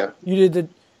 Yeah. You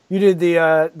did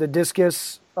the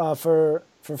discus for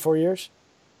 4 years.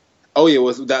 Oh yeah,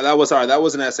 that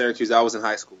wasn't at Syracuse. That was in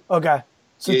high school. Okay.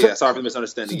 So sorry for the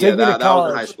misunderstanding. So that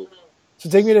was in high school. So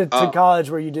take me to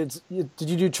college where you did you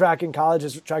do track in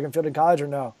college, track and field in college, or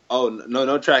no? Oh,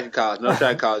 no track in college. No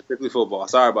track in college, strictly football.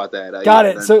 Sorry about that. Got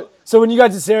it. So when you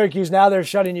got to Syracuse, now they're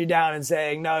shutting you down and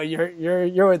saying, no,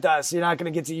 you're with us. You're not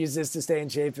going to get to use this to stay in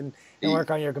shape and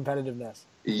work on your competitiveness.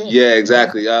 Yeah,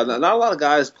 exactly. Not a lot of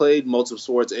guys played multiple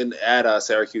sports at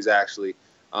Syracuse, actually.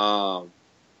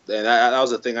 And that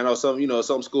was the thing. I know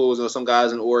some schools, some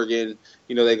guys in Oregon,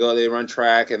 they run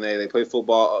track and they play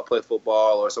football,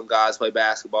 or some guys play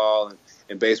basketball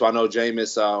and baseball. I know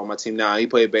Jameis on my team now, he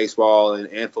played baseball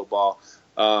and football.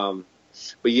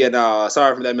 But yeah, no,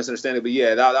 sorry for that misunderstanding. But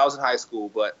yeah, that was in high school.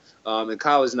 But in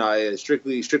college, no, yeah,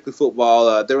 strictly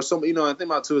football. There was some, I think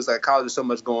about too is like college, there's so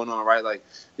much going on, right? Like,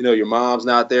 your mom's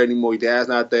not there anymore, your dad's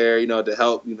not there, to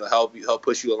help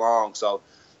push you along. So.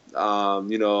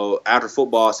 After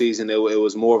football season, it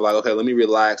was more of like, okay, let me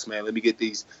relax, man. Let me get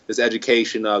this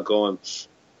education going,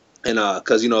 and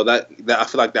because that I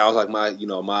feel like that was like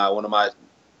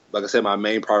my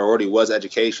main priority was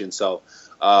education. So,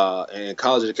 and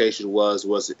college education was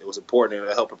important, and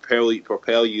it helped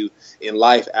propel you in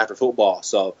life after football.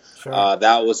 So, sure.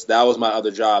 That was my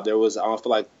other job. I don't feel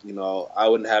like I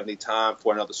wouldn't have any time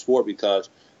for another sport because.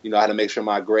 I had to make sure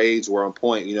my grades were on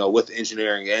point, with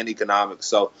engineering and economics.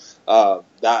 So that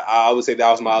I would say that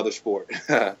was my other sport.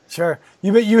 Sure.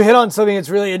 You hit on something that's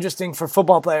really interesting for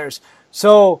football players.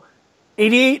 So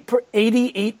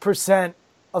 88%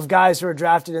 of guys who were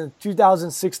drafted in the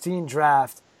 2016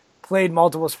 draft played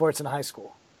multiple sports in high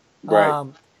school. Right.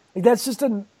 That's just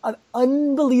an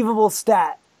unbelievable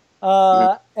stat.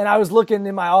 And I was looking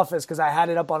in my office because I had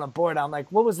it up on a board. I'm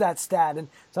like, what was that stat? And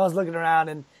so I was looking around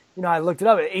and I looked it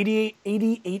up at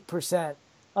 88%.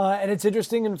 And it's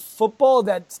interesting in football,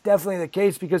 that's definitely the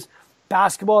case because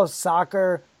basketball,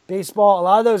 soccer, baseball, a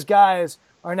lot of those guys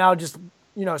are now just,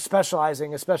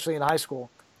 specializing, especially in high school.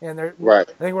 And right.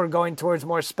 I think we're going towards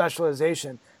more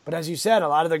specialization. But as you said, a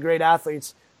lot of the great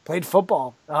athletes played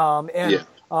football. A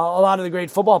lot of the great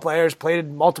football players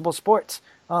played multiple sports.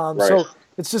 Right. So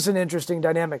it's just an interesting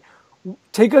dynamic.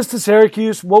 Take us to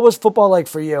Syracuse. What was football like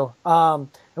for you? And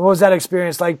what was that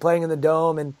experience like playing in the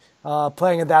Dome and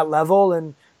playing at that level?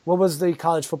 And what was the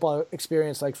college football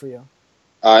experience like for you?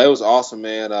 It was awesome,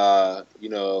 man. My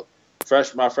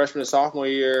freshman and sophomore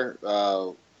year,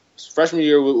 freshman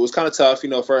year was kind of tough.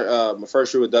 My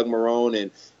first year with Doug Marrone, and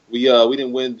we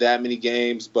didn't win that many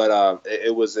games, but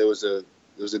it was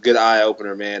a good eye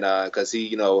opener, man. Because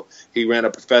he ran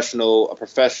a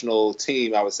professional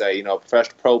team. I would say,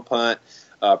 professional pro punt,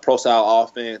 pro style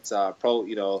offense,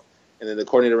 and then the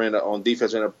coordinator ran on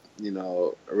defense.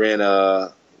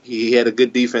 He had a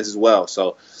good defense as well.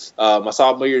 So my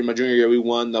sophomore year and my junior year, we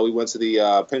won. We went to the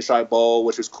Pinstripe Bowl,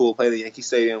 which was cool. Played at Yankee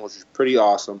Stadium, which was pretty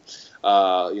awesome.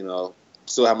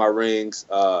 still have my rings.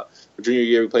 Junior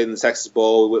year, we played in the Texas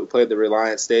Bowl. We played at the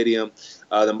Reliance Stadium.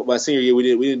 My senior year, we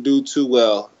didn't do too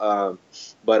well,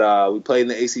 but we played in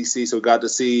the ACC, so we got to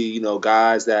see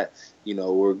guys that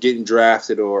were getting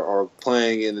drafted or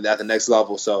playing at the next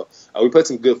level. So we played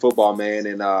some good football, man,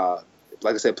 and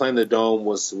like I said, playing the Dome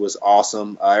was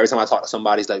awesome. Every time I talk to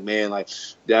somebody, it's like, man, like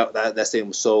that stadium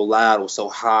was so loud, it was so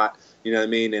hot. You know what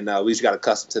I mean? And we just got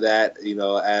accustomed to that,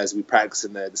 as we practiced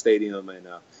in the stadium, and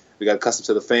we got accustomed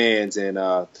to the fans, and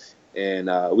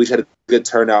we just had a good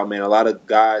turnout, man. A lot of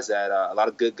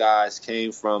good guys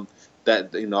came from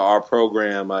that, our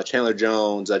program. Chandler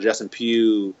Jones, Justin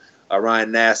Pugh,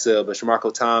 Ryan Nassib,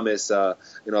 Shamarko Thomas. A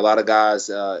lot of guys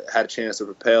had a chance to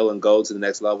propel and go to the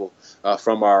next level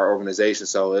from our organization.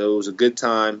 So it was a good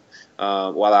time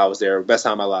while I was there. Best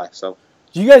time of my life. So.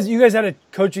 You guys had a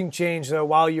coaching change though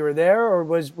while you were there, or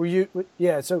were you?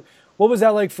 Yeah. So what was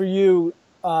that like for you,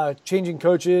 changing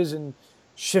coaches and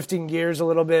shifting gears a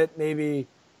little bit, maybe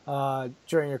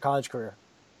during your college career?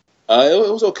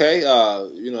 It was okay.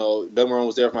 Doug Marrone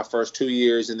was there for my first 2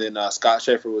 years, and then Scott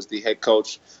Schaefer was the head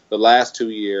coach the last 2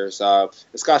 years. And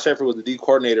Scott Schaefer was the D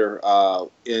coordinator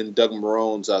in Doug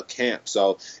Marrone's camp,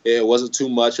 so it wasn't too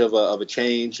much of a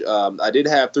change. I did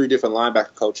have 3 different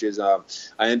linebacker coaches. I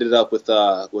ended up with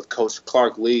Coach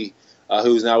Clark Lee,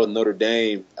 who's now with Notre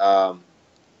Dame.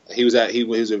 He was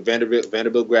a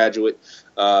Vanderbilt graduate.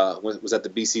 Was at the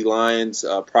BC Lions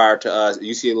prior to us,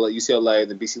 UCLA,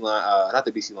 the BC Lions, not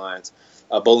the BC Lions,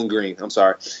 Bowling Green. I'm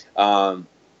sorry, and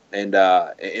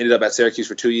ended up at Syracuse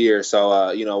for 2 years. So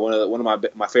one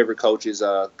of my favorite coaches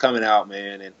coming out,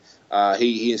 man, and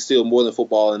he instilled more than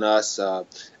football in us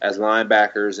as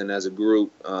linebackers and as a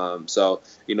group. So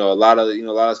a lot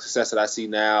of success that I see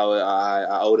now,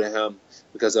 I owe to him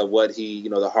because of what he,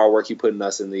 the hard work he put in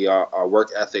us and our work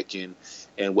ethic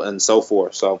and so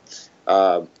forth. So.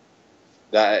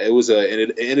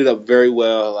 It ended up very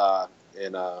well,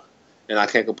 and I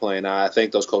can't complain. I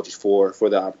thank those coaches for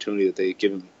the opportunity that they've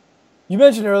given me. You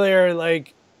mentioned earlier,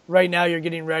 like right now you're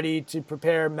getting ready to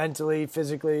prepare mentally,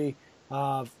 physically,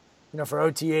 for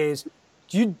OTAs.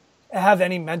 Do you have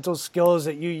any mental skills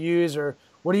that you use, or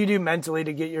what do you do mentally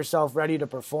to get yourself ready to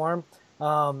perform?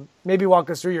 Maybe walk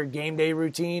us through your game day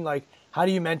routine. Like, how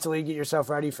do you mentally get yourself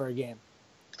ready for a game?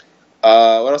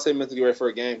 What do I say mentally ready for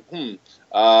a game?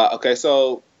 Okay,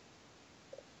 so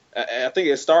I think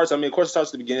it starts. Of course, it starts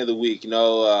at the beginning of the week.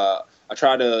 I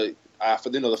try to, for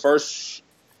the first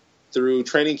through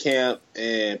training camp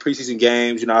and preseason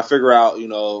games. I figure out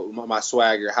my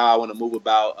swagger, how I want to move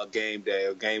about a game day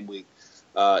or game week.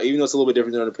 Even though it's a little bit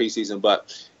different during the preseason,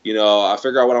 but I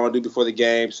figure out what I want to do before the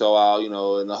game. So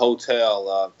I'll in the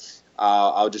hotel.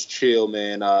 I'll just chill,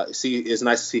 man. It's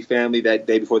nice to see family that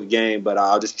day before the game, but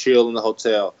I'll just chill in the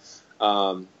hotel.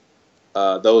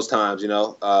 Those times,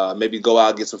 maybe go out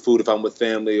and get some food if I'm with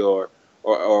family or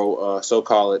so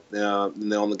call it.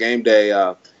 And then on the game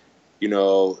day,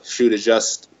 shoot is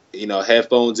just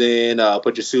headphones in,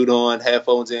 put your suit on,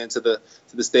 headphones in to the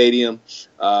stadium.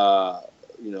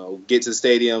 Get to the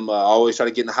stadium. Always try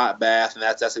to get in a hot bath, and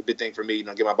that's a big thing for me.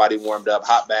 Get my body warmed up,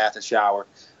 hot bath and shower.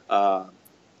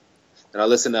 And I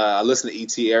listen to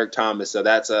E.T. Eric Thomas. So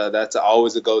that's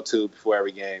always a go-to before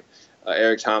every game.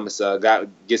 Eric Thomas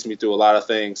gets me through a lot of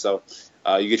things. So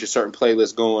you get your certain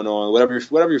playlist going on, whatever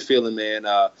you're feeling, man,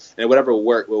 and whatever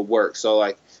will work. So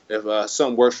like if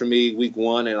something works for me week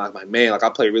 1 and like I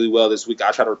played really well this week,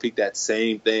 I try to repeat that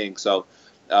same thing. So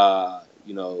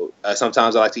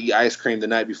sometimes I like to eat ice cream the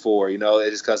night before.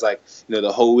 It's just because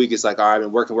the whole week it's like, all right, I've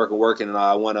been working, and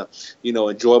I want to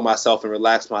enjoy myself and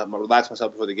relax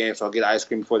myself before the game. So I'll get ice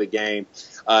cream before the game,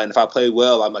 and if I play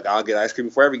well, I'm like, I'll get ice cream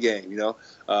before every game.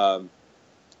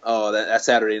 That's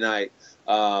Saturday night.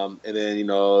 And then,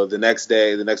 the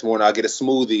next morning I'll get a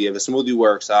smoothie. If a smoothie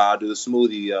works, I'll do the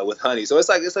smoothie with honey. So it's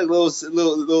like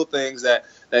little things that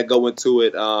go into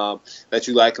it that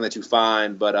you like and that you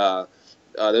find. But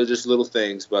they're just little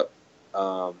things. But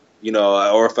or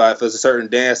if there's a certain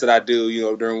dance that I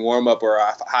do, during warm up, or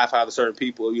I high five to certain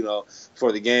people,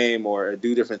 for the game, or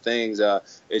do different things.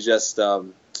 It's just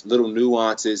little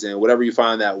nuances, and whatever you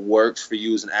find that works for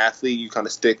you as an athlete, you kind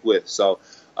of stick with. So.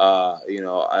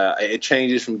 It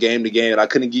changes from game to game, and I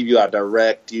couldn't give you a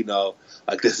direct,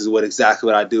 this is exactly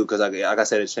what I do, because like I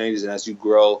said, it changes, and as you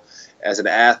grow as an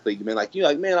athlete, you're like,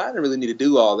 man, I didn't really need to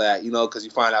do all that, because you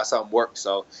find out something works.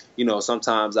 So,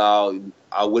 sometimes I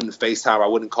wouldn't FaceTime, I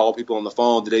wouldn't call people on the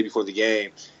phone the day before the game,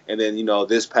 and then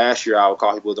this past year I would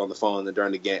call people on the phone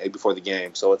during the game before the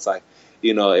game. So it's like,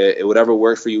 whatever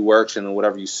works for you works, and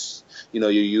whatever you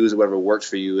use, whatever works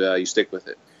for you, you stick with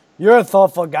it. You're a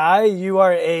thoughtful guy. You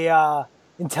are a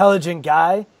intelligent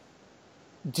guy.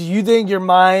 do you think your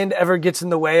mind ever gets in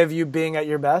the way of you being at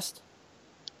your best?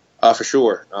 For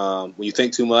sure. When you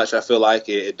think too much, I feel like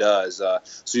it does. So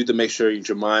you have to make sure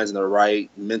your mind's in the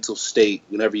right mental state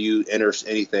whenever you enter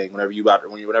anything. Whenever you're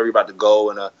about to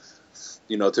go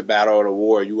to battle or a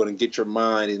war, you want to get your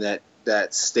mind in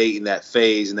that state, in that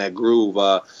phase, in that groove.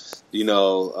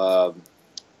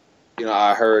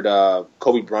 I heard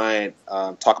Kobe Bryant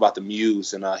talk about the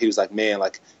muse, and he was like, man,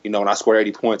 when I scored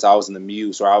 80 points, I was in the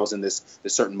muse, or I was in this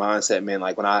certain mindset, man.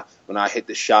 Like when I hit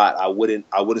the shot, I wouldn't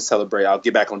celebrate. I'll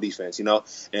get back on defense,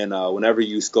 And whenever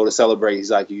you go to celebrate,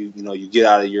 he's like, you get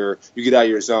out of your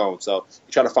zone. So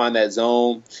you try to find that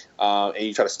zone, and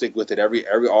you try to stick with it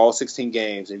all 16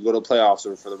 games, and you go to the playoffs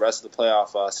or for the rest of the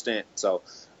playoff stint. So.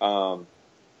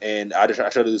 And I try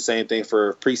to do the same thing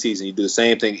for preseason. You do the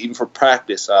same thing even for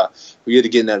practice. You have to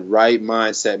get in that right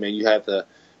mindset, man. You have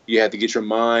to get your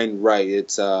mind right.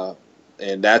 It's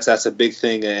and that's a big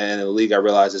thing in the league. I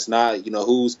realize it's not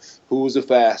who's the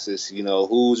fastest,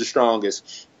 who's the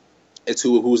strongest. It's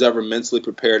who's ever mentally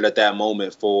prepared at that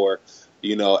moment for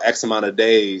X amount of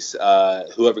days.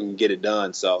 Whoever can get it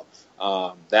done. So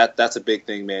that's a big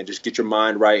thing, man. Just get your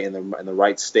mind right in the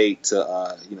right state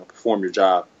to perform your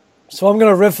job. So I'm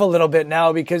going to riff a little bit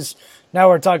now because now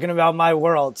we're talking about my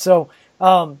world. So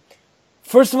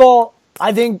first of all,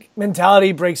 I think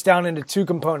mentality breaks down into two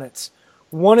components.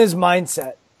 One is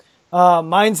mindset.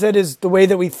 Mindset is the way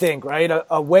that we think, right?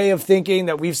 A way of thinking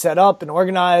that we've set up and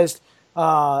organized.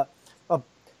 I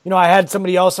had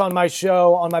somebody else on my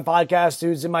show, on my podcast,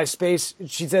 who's in my space.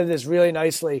 She said this really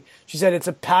nicely. She said it's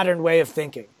a patterned way of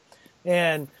thinking.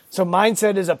 And so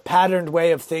mindset is a patterned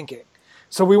way of thinking.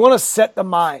 So we want to set the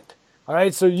mind. All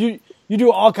right, so you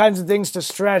do all kinds of things to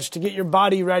stretch, to get your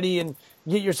body ready and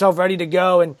get yourself ready to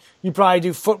go, and you probably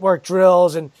do footwork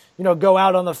drills and, go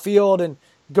out on the field and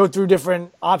go through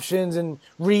different options and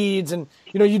reads, and,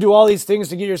 you do all these things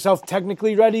to get yourself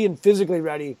technically ready and physically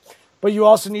ready. But you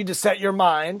also need to set your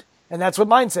mind, and that's what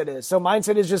mindset is. So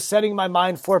mindset is just setting my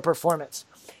mind for performance.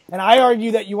 And I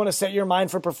argue that you want to set your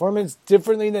mind for performance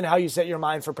differently than how you set your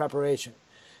mind for preparation.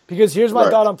 Because here's my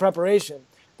thought on preparation.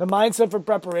 The mindset for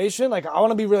preparation, I want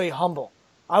to be really humble.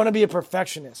 I want to be a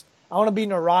perfectionist. I want to be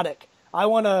neurotic. I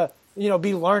want to,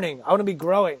 be learning. I want to be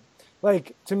growing.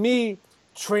 To me,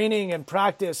 training and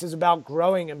practice is about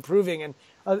growing, improving, and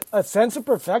a sense of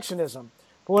perfectionism.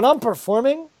 But when I'm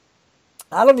performing,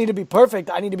 I don't need to be perfect.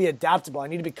 I need to be adaptable. I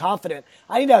need to be confident.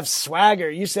 I need to have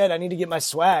swagger. You said I need to get my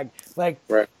swag.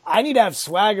 I need to have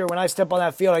swagger when I step on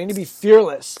that field. I need to be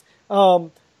fearless.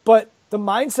 But the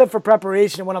mindset for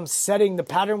preparation, when I'm setting the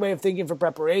pattern way of thinking for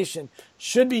preparation,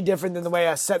 should be different than the way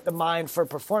I set the mind for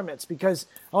performance, because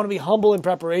I want to be humble in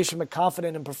preparation but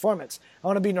confident in performance. I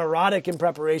want to be neurotic in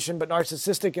preparation but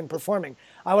narcissistic in performing.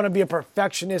 I want to be a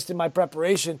perfectionist in my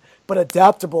preparation but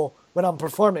adaptable when I'm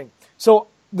performing. So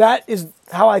that is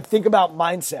how I think about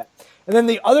mindset. And then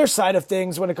the other side of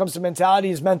things when it comes to mentality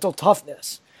is mental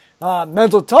toughness.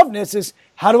 Mental toughness is,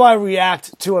 how do I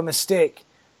react to a mistake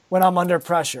when I'm under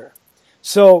pressure?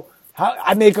 So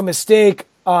I make a mistake,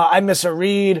 I miss a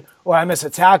read, or I miss a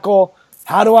tackle.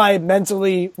 How do I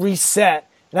mentally reset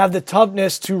and have the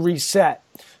toughness to reset?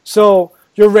 So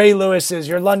your Ray Lewis's,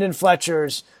 your London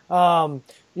Fletchers,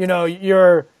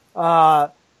 your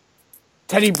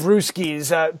Teddy Bruschi's,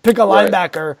 pick a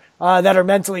linebacker that are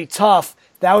mentally tough.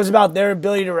 That was about their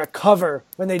ability to recover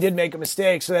when they did make a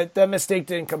mistake, so that mistake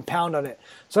didn't compound on it.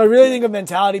 So I really think of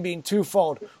mentality being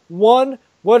twofold. One,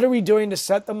 what are we doing to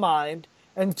set the mind?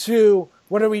 And two,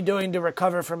 what are we doing to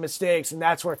recover from mistakes? And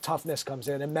that's where toughness comes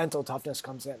in and mental toughness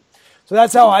comes in. So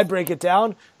that's how I break it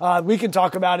down. We can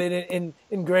talk about it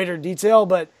in greater detail,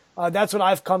 but that's what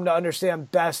I've come to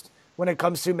understand best when it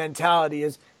comes to mentality.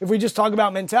 Is if we just talk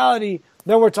about mentality,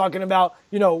 then we're talking about,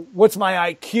 what's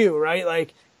my IQ,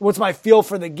 right? What's my feel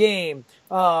for the game?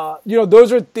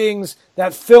 Those are things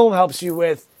that film helps you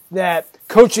with, that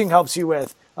coaching helps you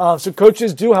with. So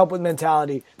coaches do help with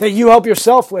mentality, that you help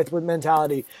yourself with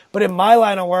mentality. But in my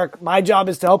line of work, my job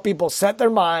is to help people set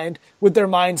their mind with their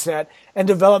mindset and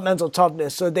develop mental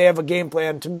toughness so that they have a game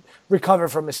plan to recover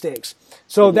from mistakes.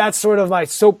 So that's sort of my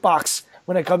soapbox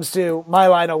when it comes to my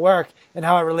line of work and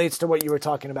how it relates to what you were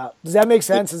talking about. Does that make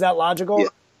sense? Is that logical?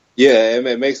 Yeah,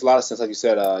 it makes a lot of sense. Like you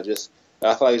said, I feel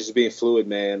like it's just being fluid,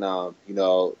 man.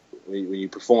 When you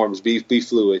perform, just be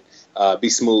fluid. be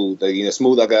smooth. Like,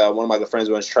 smooth. Like one of my good friends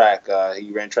runs track.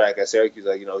 He ran track at Syracuse.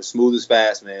 Like, smooth is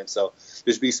fast, man. So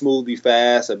just be smooth, be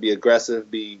fast, be aggressive,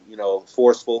 be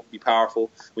forceful, be powerful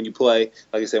when you play.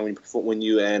 Like I said, when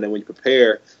you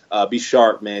prepare, be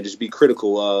sharp, man. Just be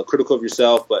critical of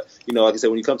yourself. But like I said,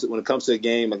 when it comes to a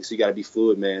game, like I said, you got to be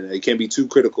fluid, man. You can't be too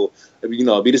critical.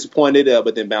 Be disappointed,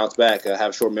 but then bounce back.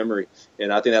 Have short memory,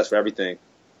 and I think that's for everything.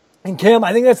 And Cam,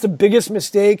 I think that's the biggest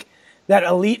mistake that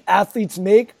elite athletes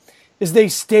make is they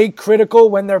stay critical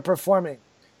when they're performing.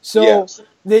 So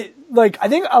I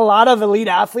think a lot of elite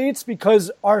athletes,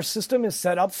 because our system is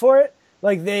set up for it,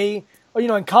 like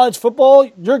in college football,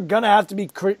 you're going to have to be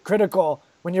critical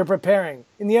when you're preparing.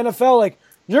 In the NFL, like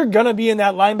you're going to be in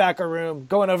that linebacker room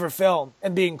going over film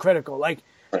and being critical. Like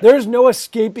there's no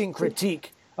escaping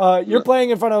critique. You're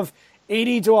playing in front of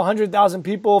 80 to 100,000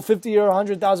 people, 50 or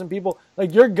 100,000 people.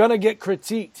 Like you're going to get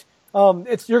critiqued.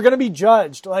 You're going to be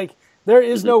judged. Like there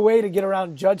is no way to get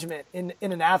around judgment in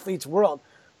an athlete's world.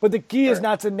 But the key is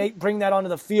not to bring that onto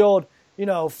the field,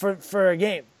 for a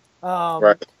game.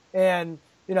 And,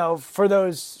 for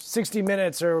those 60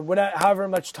 minutes or whatever, however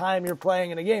much time you're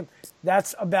playing in a game,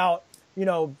 that's about,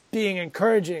 being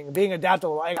encouraging, being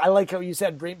adaptable. I like how you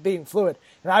said being fluid.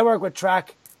 And I work with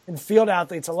track and field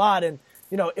athletes a lot. And,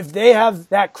 if they have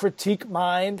that critique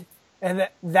mind and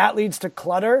that leads to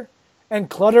clutter, and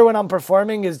clutter when I'm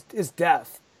performing is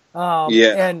death.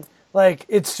 And like,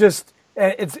 it's just,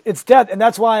 it's death. And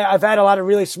that's why I've had a lot of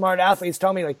really smart athletes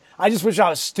tell me, like, I just wish I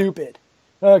was stupid.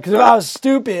 Because if I was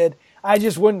stupid, I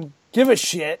just wouldn't give a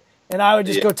shit and I would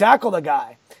just go tackle the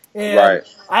guy. And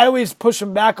I always push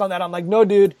them back on that. I'm like, no,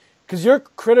 dude, because your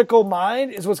critical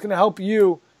mind is what's going to help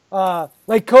you.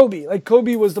 Like Kobe. Like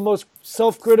Kobe was the most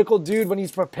self-critical dude when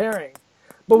he's preparing.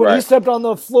 But when he stepped on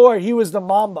the floor, he was the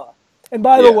Mamba. And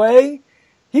by the way,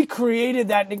 he created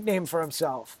that nickname for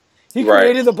himself. He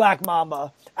created the Black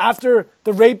Mamba after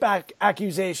the rape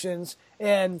accusations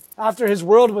and after his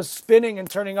world was spinning and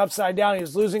turning upside down. He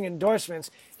was losing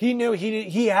endorsements. He knew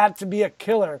he had to be a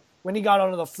killer when he got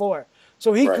onto the floor.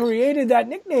 So he created that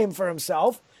nickname for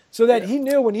himself so that he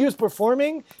knew when he was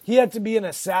performing, he had to be an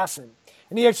assassin.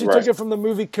 And he actually took it from the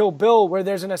movie Kill Bill, where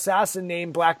there's an assassin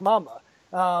named Black Mamba.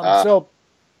 So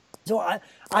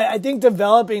I think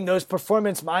developing those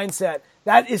performance mindset,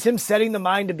 that is him setting the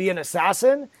mind to be an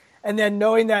assassin, and then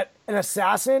knowing that an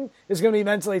assassin is going to be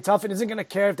mentally tough and isn't going to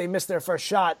care if they miss their first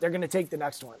shot. They're going to take the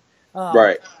next one.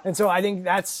 And so I think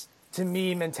that's, to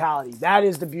me, mentality. That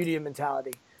is the beauty of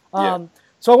mentality. So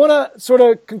I want to sort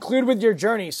of conclude with your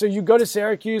journey. So you go to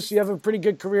Syracuse. You have a pretty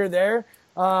good career there.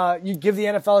 You give the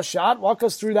NFL a shot. Walk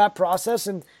us through that process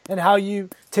and how you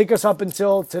take us up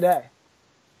until today.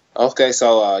 Okay,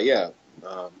 so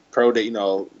pro day,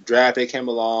 draft day came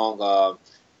along.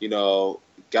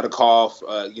 Got a call.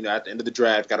 At the end of the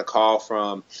draft, got a call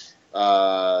from,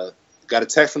 got a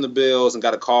text from the Bills and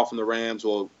got a call from the Rams.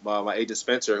 Well, my agent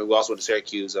Spencer, who also went to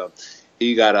Syracuse,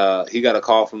 he got a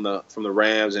call from the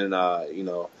Rams, and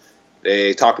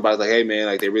they talked about it, like, hey man,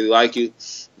 like they really like you.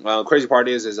 Crazy part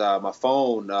is my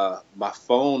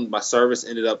service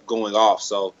ended up going off.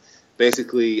 So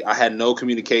basically, I had no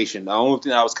communication. The only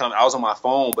thing I was on my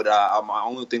phone, but my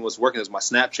only thing was working was my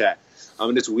Snapchat.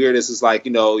 It's weird. This is like,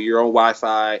 your own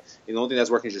Wi-Fi. And the only thing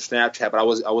that's working is your Snapchat, but I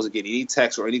wasn't getting any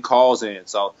texts or any calls in.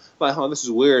 So I'm like, this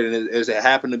is weird. And it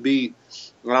happened to be,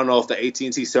 I don't know if the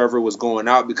AT&T server was going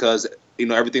out because,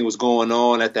 everything was going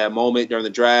on at that moment during the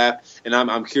draft. And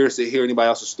I'm curious to hear anybody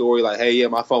else's story. Like, hey, yeah,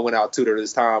 my phone went out too during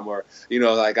this time. Or,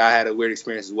 like I had a weird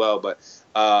experience as well. But,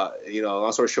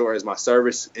 long story short is my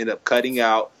service ended up cutting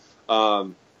out.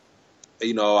 I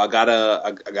got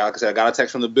a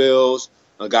text from the Bills.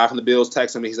 A guy from the Bills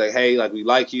texted me. He's like, hey, like, we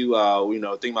like you.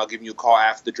 Thinking about giving you a call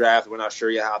after the draft. We're not sure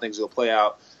yet how things will play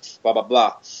out, blah, blah,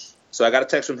 blah. So I got a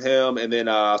text from him, and then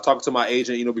I was talking to my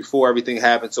agent, before everything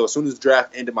happened. So as soon as the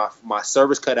draft ended, my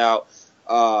service cut out.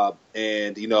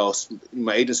 And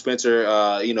my agent Spencer,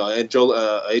 and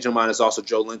Joe, agent of mine is also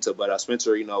Joe Linta, but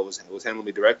Spencer, was handling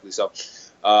me directly. So,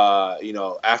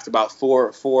 after about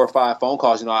four or five phone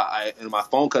calls, and my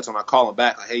phone cuts when I call him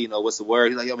back, like, hey, what's the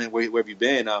word? He's like, yo, man, where have you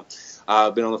been?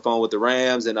 I've been on the phone with the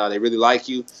Rams, and they really like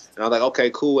you. And I was like,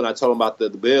 okay, cool. And I told him about the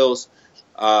Bills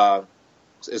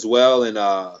as well, and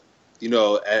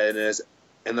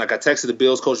and like I texted the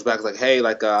Bills coach back, like, hey,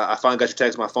 like I finally got your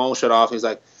text, my phone shut off. He's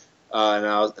like.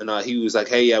 He was like,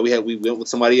 hey, yeah, we went with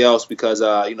somebody else because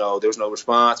there was no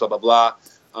response, blah blah blah.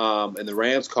 And the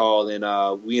Rams called, and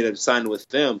we ended up signing with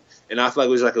them. And I feel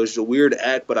like it was just a weird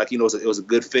act, but like it was a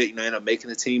good fit. I ended up making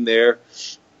the team there.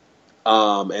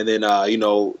 And then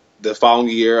the following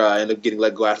year, I ended up getting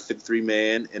let go after 53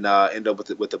 man, and ended up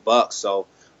with the Bucks. So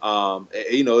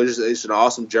It's an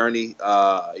awesome journey.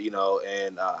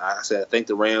 And like I said, I thank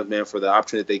the Rams, man, for the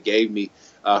opportunity that they gave me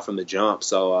from the jump.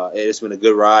 So it's been a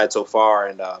good ride so far,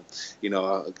 and I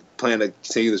plan to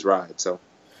continue this ride. So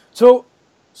do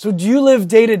you live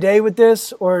day to day with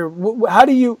this, or how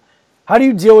do you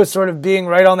deal with sort of being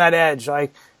right on that edge?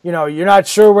 Like, you're not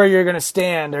sure where you're going to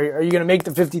stand. Are you going to make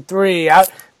the 53?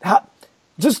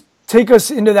 Just take us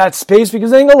into that space,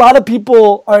 because I think a lot of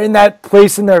people are in that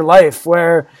place in their life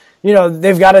where,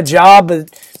 they've got a job,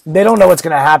 but they don't know what's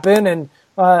going to happen. And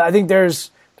I think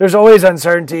there's always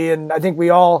uncertainty, and I think we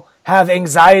all have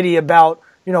anxiety about,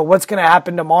 what's going to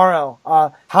happen tomorrow.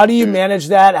 How do you manage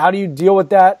that? How do you deal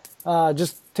with that?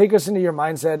 Just take us into your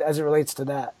mindset as it relates to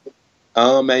that.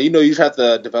 Man, you just have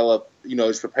to develop,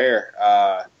 just prepare.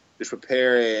 Just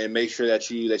prepare and make sure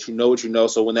that you know what you know.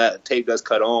 So when that tape does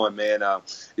cut on, man, that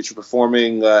you're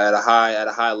performing at a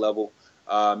high level.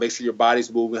 Make sure your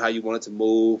body's moving how you want it to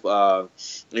move. And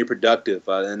you're productive,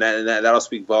 and that'll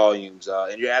speak volumes.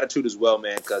 And your attitude as well,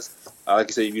 man. Because like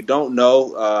I said, if you don't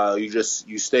know, you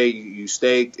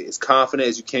stay as confident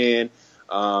as you can.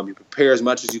 You prepare as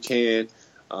much as you can,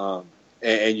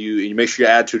 and you make sure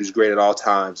your attitude is great at all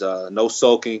times. No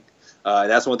sulking.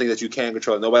 And that's one thing that you can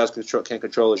control. Nobody else can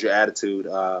control is your attitude.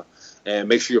 And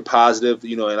make sure you're positive,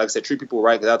 and like I said, treat people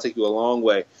right, because that'll take you a long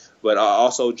way. But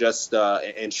also just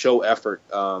and show effort.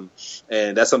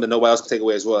 And that's something nobody else can take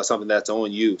away as well. That's something that's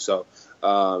on you. So,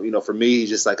 for me,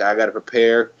 just like I got to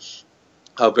prepare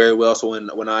very well. So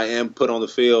when I am put on the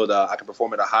field, I can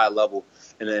perform at a high level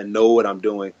and then know what I'm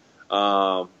doing.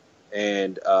 And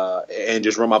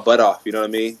just run my butt off, you know what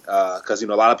I mean? Because, a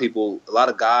lot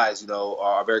of guys,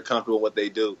 are very comfortable in what they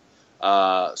do.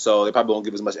 So they probably won't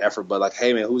give as much effort. But, like,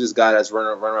 hey, man, who's this guy that's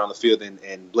running around the field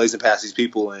and blazing past these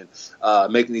people and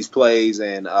making these plays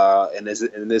and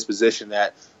in this position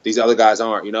that these other guys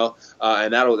aren't,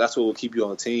 and that's what will keep you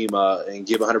on the team and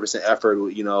give 100%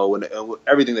 effort, in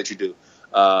everything that you do,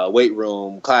 weight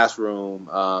room, classroom.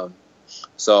 And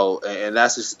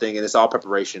that's just the thing, and it's all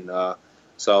preparation.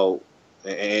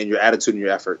 And your attitude and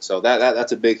your effort. So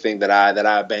that's a big thing that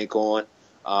I bank on.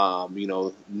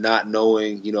 Not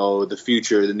knowing, the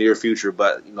future, the near future,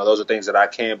 but those are things that I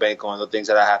can bank on. The things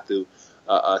that I have to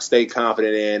stay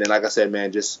confident in, and like I said,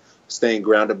 man, just staying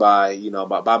grounded by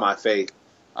by my faith.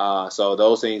 So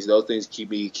those things keep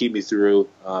me through,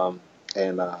 those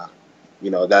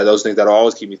things that'll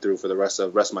always keep me through for the rest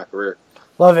of my career.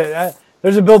 Love it.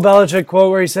 There's a Bill Belichick quote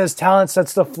where he says, "Talent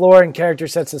sets the floor and character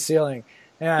sets the ceiling."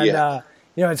 And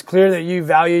it's clear that you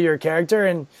value your character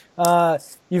and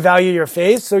you value your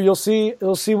faith. So you'll see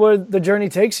where the journey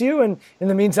takes you. And in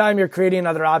the meantime, you're creating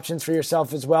other options for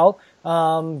yourself as well.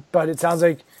 But it sounds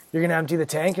like you're going to empty the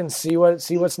tank and see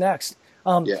what's next.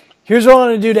 Here's what I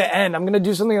want to do to end. I'm going to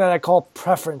do something that I call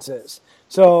preferences.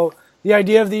 So the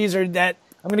idea of these are that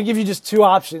I'm going to give you just two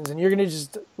options, and you're going to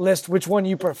just list which one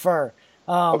you prefer.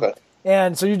 Okay.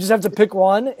 And so you just have to pick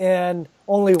one and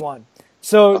only one.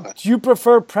 So do you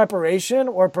prefer preparation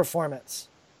or performance?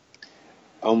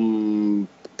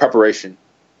 Preparation.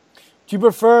 Do you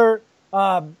prefer,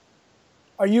 are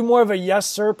you more of a yes,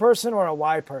 sir person or a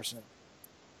why person?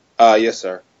 Yes,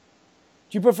 sir.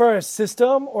 Do you prefer a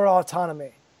system or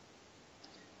autonomy?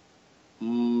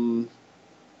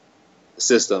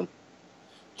 System.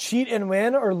 Cheat and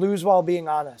win or lose while being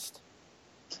honest?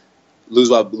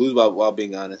 Lose while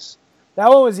being honest. That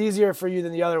one was easier for you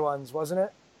than the other ones, wasn't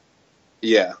it?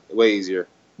 Yeah, way easier.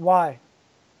 Why?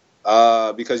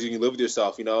 Because you can live with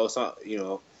yourself. You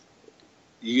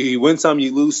win some,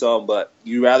 you lose some, but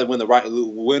you rather win the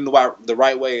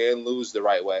right way and lose the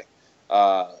right way.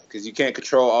 Because you can't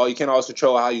control all. You can't always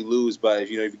control how you lose, but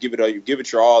if you give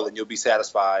it your all, then you'll be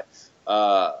satisfied.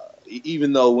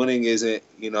 Even though losing isn't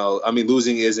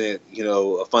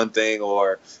a fun thing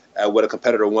or what a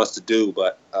competitor wants to do,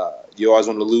 but you always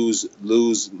want to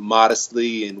lose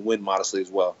modestly and win modestly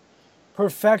as well.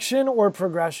 Perfection or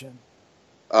progression?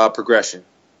 Progression.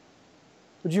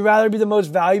 Would you rather be the most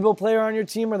valuable player on your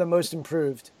team or the most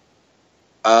improved?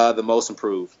 The most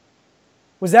improved.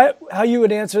 Was that how you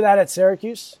would answer that at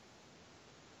Syracuse?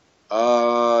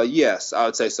 Yes, I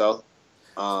would say so.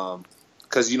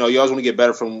 Because, you always want to get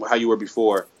better from how you were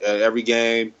before. Every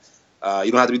game,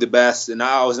 you don't have to be the best. And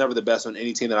I was never the best on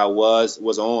any team that I was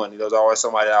on. There was always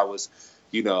somebody that I was,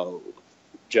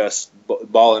 just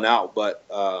balling out. But,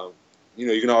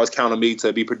 you can always count on me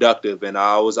to be productive. And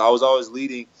I was always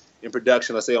leading in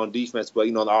production, let's say on defense. But,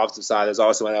 on the offensive side, there's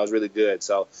always somebody that was really good.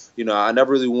 So, I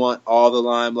never really want all the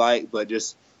limelight, but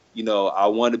just – I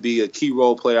want to be a key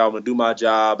role player. I want to do my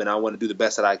job, and I want to do the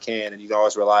best that I can. And you can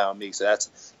always rely on me. So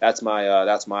that's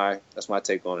my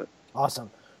take on it. Awesome.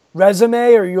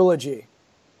 Resume or eulogy?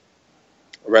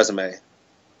 Resume.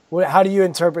 How do you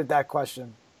interpret that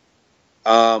question?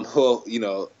 Well,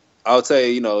 I would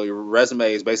say, your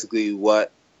resume is basically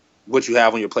what you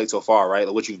have on your plate so far, right?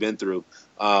 Like what you've been through.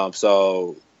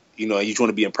 So, you just want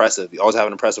to be impressive. You always have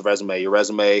an impressive resume. Your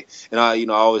resume, and I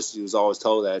was always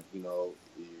told that,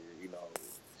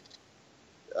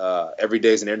 every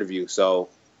day is an interview. So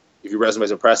if your resume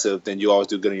is impressive, then you always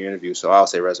do good in your interview. So I'll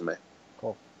say resume.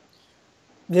 Cool.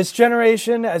 This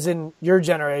generation, as in your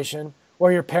generation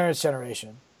or your parents'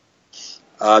 generation?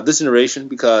 This generation,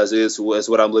 because it's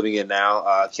what I'm living in now.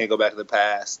 I can't go back to the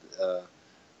past.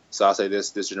 So I'll say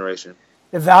this generation.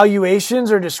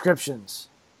 Evaluations or descriptions?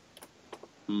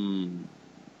 Can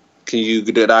you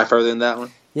dive further in that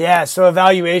one? Yeah, so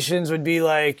evaluations would be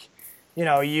like,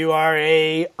 you are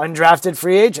a undrafted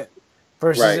free agent.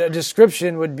 Versus Right. A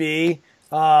description would be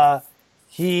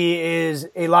he is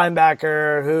a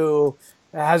linebacker who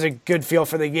has a good feel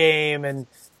for the game and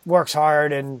works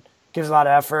hard and gives a lot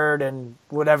of effort and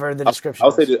whatever the description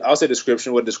is. I'll say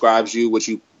description, what describes you, what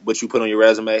you put on your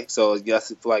resume. So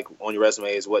yes, like on your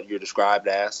resume is what you're described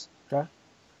as. Okay.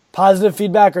 Positive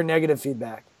feedback or negative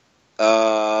feedback?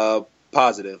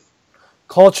 Positive.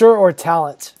 Culture or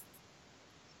talent?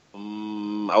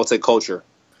 I would say culture.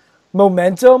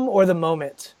 Momentum or the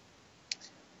moment?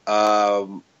 I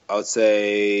would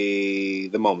say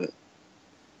the moment.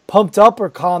 Pumped up or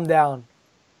calm down?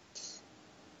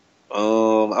 I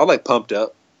would like pumped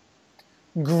up.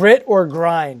 Grit or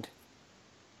grind?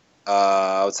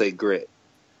 I would say grit.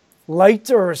 Liked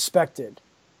or respected?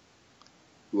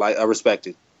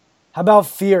 Respected. How about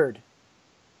feared?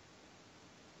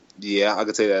 Yeah, I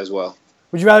could say that as well.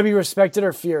 Would you rather be respected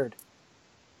or feared?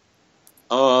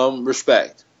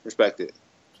 Respected.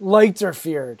 Liked or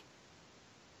feared?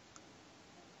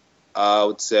 I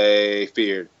would say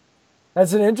feared.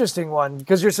 That's an interesting one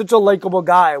because you're such a likable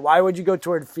guy. Why would you go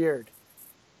toward feared?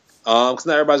 Because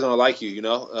not everybody's gonna like you,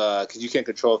 because you can't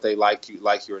control if they like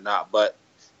you or not. But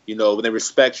when they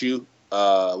respect you,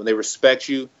 they respect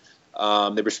your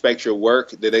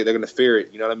work. They're gonna fear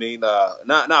it. You know what I mean?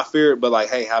 Not fear it, but like,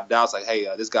 hey, have doubts. Like, hey,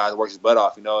 this guy works his butt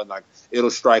off. And like it'll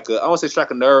strike I won't say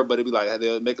strike a nerve, but it'll be like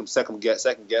they'll make them second guess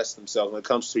themselves when it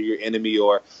comes to your enemy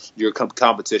or your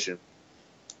competition.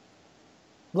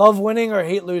 Love winning or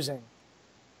hate losing?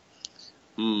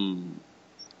 I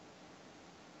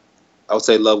would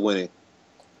say love winning.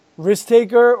 Risk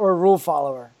taker or rule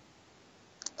follower?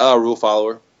 Rule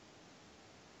follower.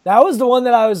 That was the one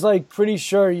that I was like pretty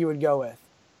sure you would go with.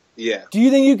 Yeah. Do you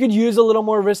think you could use a little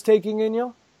more risk taking in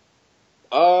you?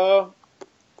 Nah.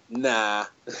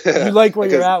 You like where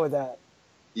you're at with that?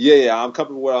 Yeah, I'm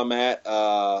comfortable where I'm at.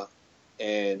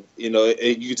 And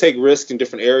you take risks in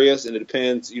different areas, and it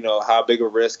depends, how big of a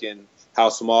risk and how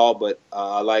small. But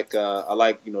I like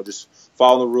just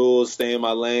following the rules, stay in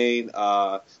my lane.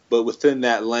 But within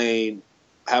that lane,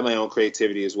 have my own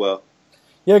creativity as well.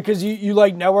 Yeah, because you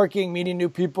like networking, meeting new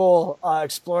people,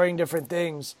 exploring different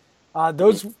things.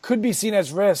 Those could be seen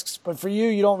as risks, but for you,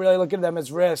 you don't really look at them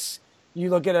as risks.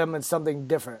 You look at them as something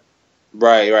different.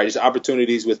 Right. Just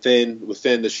opportunities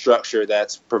within the structure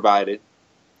that's provided.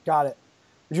 Got it.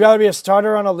 Would you rather be a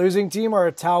starter on a losing team or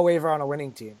a towel waver on a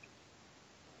winning team?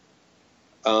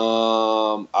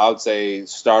 I would say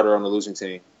starter on a losing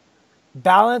team.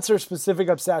 Balance or specific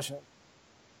obsession?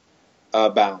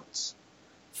 Balance.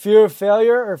 Fear of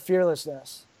failure or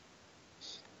fearlessness?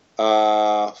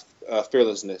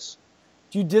 Fearlessness.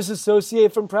 Do you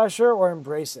disassociate from pressure or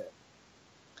embrace it?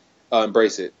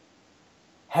 Embrace it.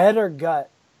 Head or gut?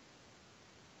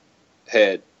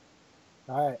 Head.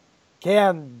 All right.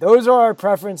 Cam, those are our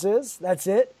preferences. That's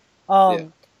it.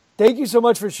 Thank you so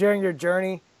much for sharing your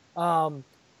journey. If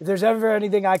there's ever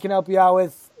anything I can help you out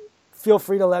with, feel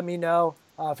free to let me know.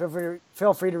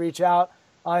 Feel free to reach out.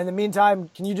 In the meantime,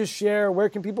 can you just share where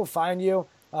can people find you?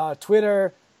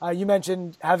 Twitter. You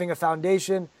mentioned having a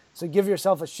foundation, so give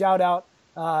yourself a shout out,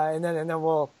 and then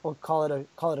we'll call it a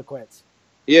quits.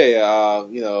 Yeah.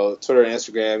 Twitter and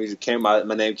Instagram. You came my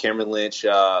name Cameron Lynch.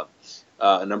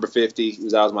 Number 50.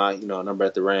 That was my number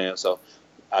at the Rams. So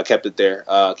I kept it there.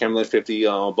 Cameron Lynch 50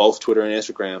 on both Twitter and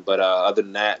Instagram. But other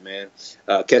than that, man,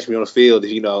 catch me on the field.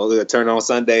 Turn on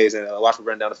Sundays and watch me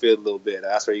run down the field a little bit.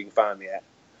 That's where you can find me at.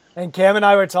 And Cam and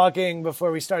I were talking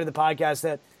before we started the podcast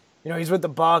that he's with the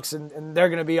Bucs and they're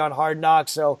going to be on Hard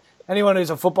Knocks. So anyone who's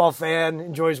a football fan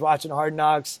enjoys watching Hard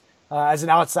Knocks. As an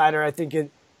outsider, I think it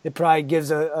probably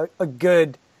gives a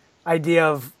good idea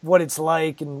of what it's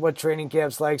like and what training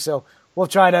camp's like. So we'll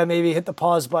try to maybe hit the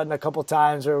pause button a couple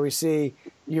times where we see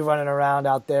you running around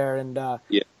out there. And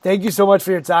thank you so much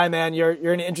for your time, man.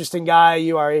 You're an interesting guy.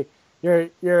 You are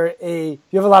you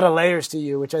have a lot of layers to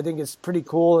you, which I think is pretty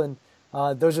cool. And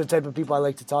those are the type of people I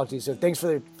like to talk to. So thanks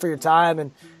for your time,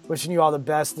 and wishing you all the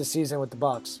best this season with the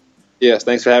Bucks. Yes,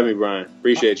 thanks for having me, Brian.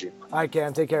 Appreciate you. All right,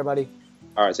 Cam. Take care, buddy.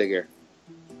 All right, take care.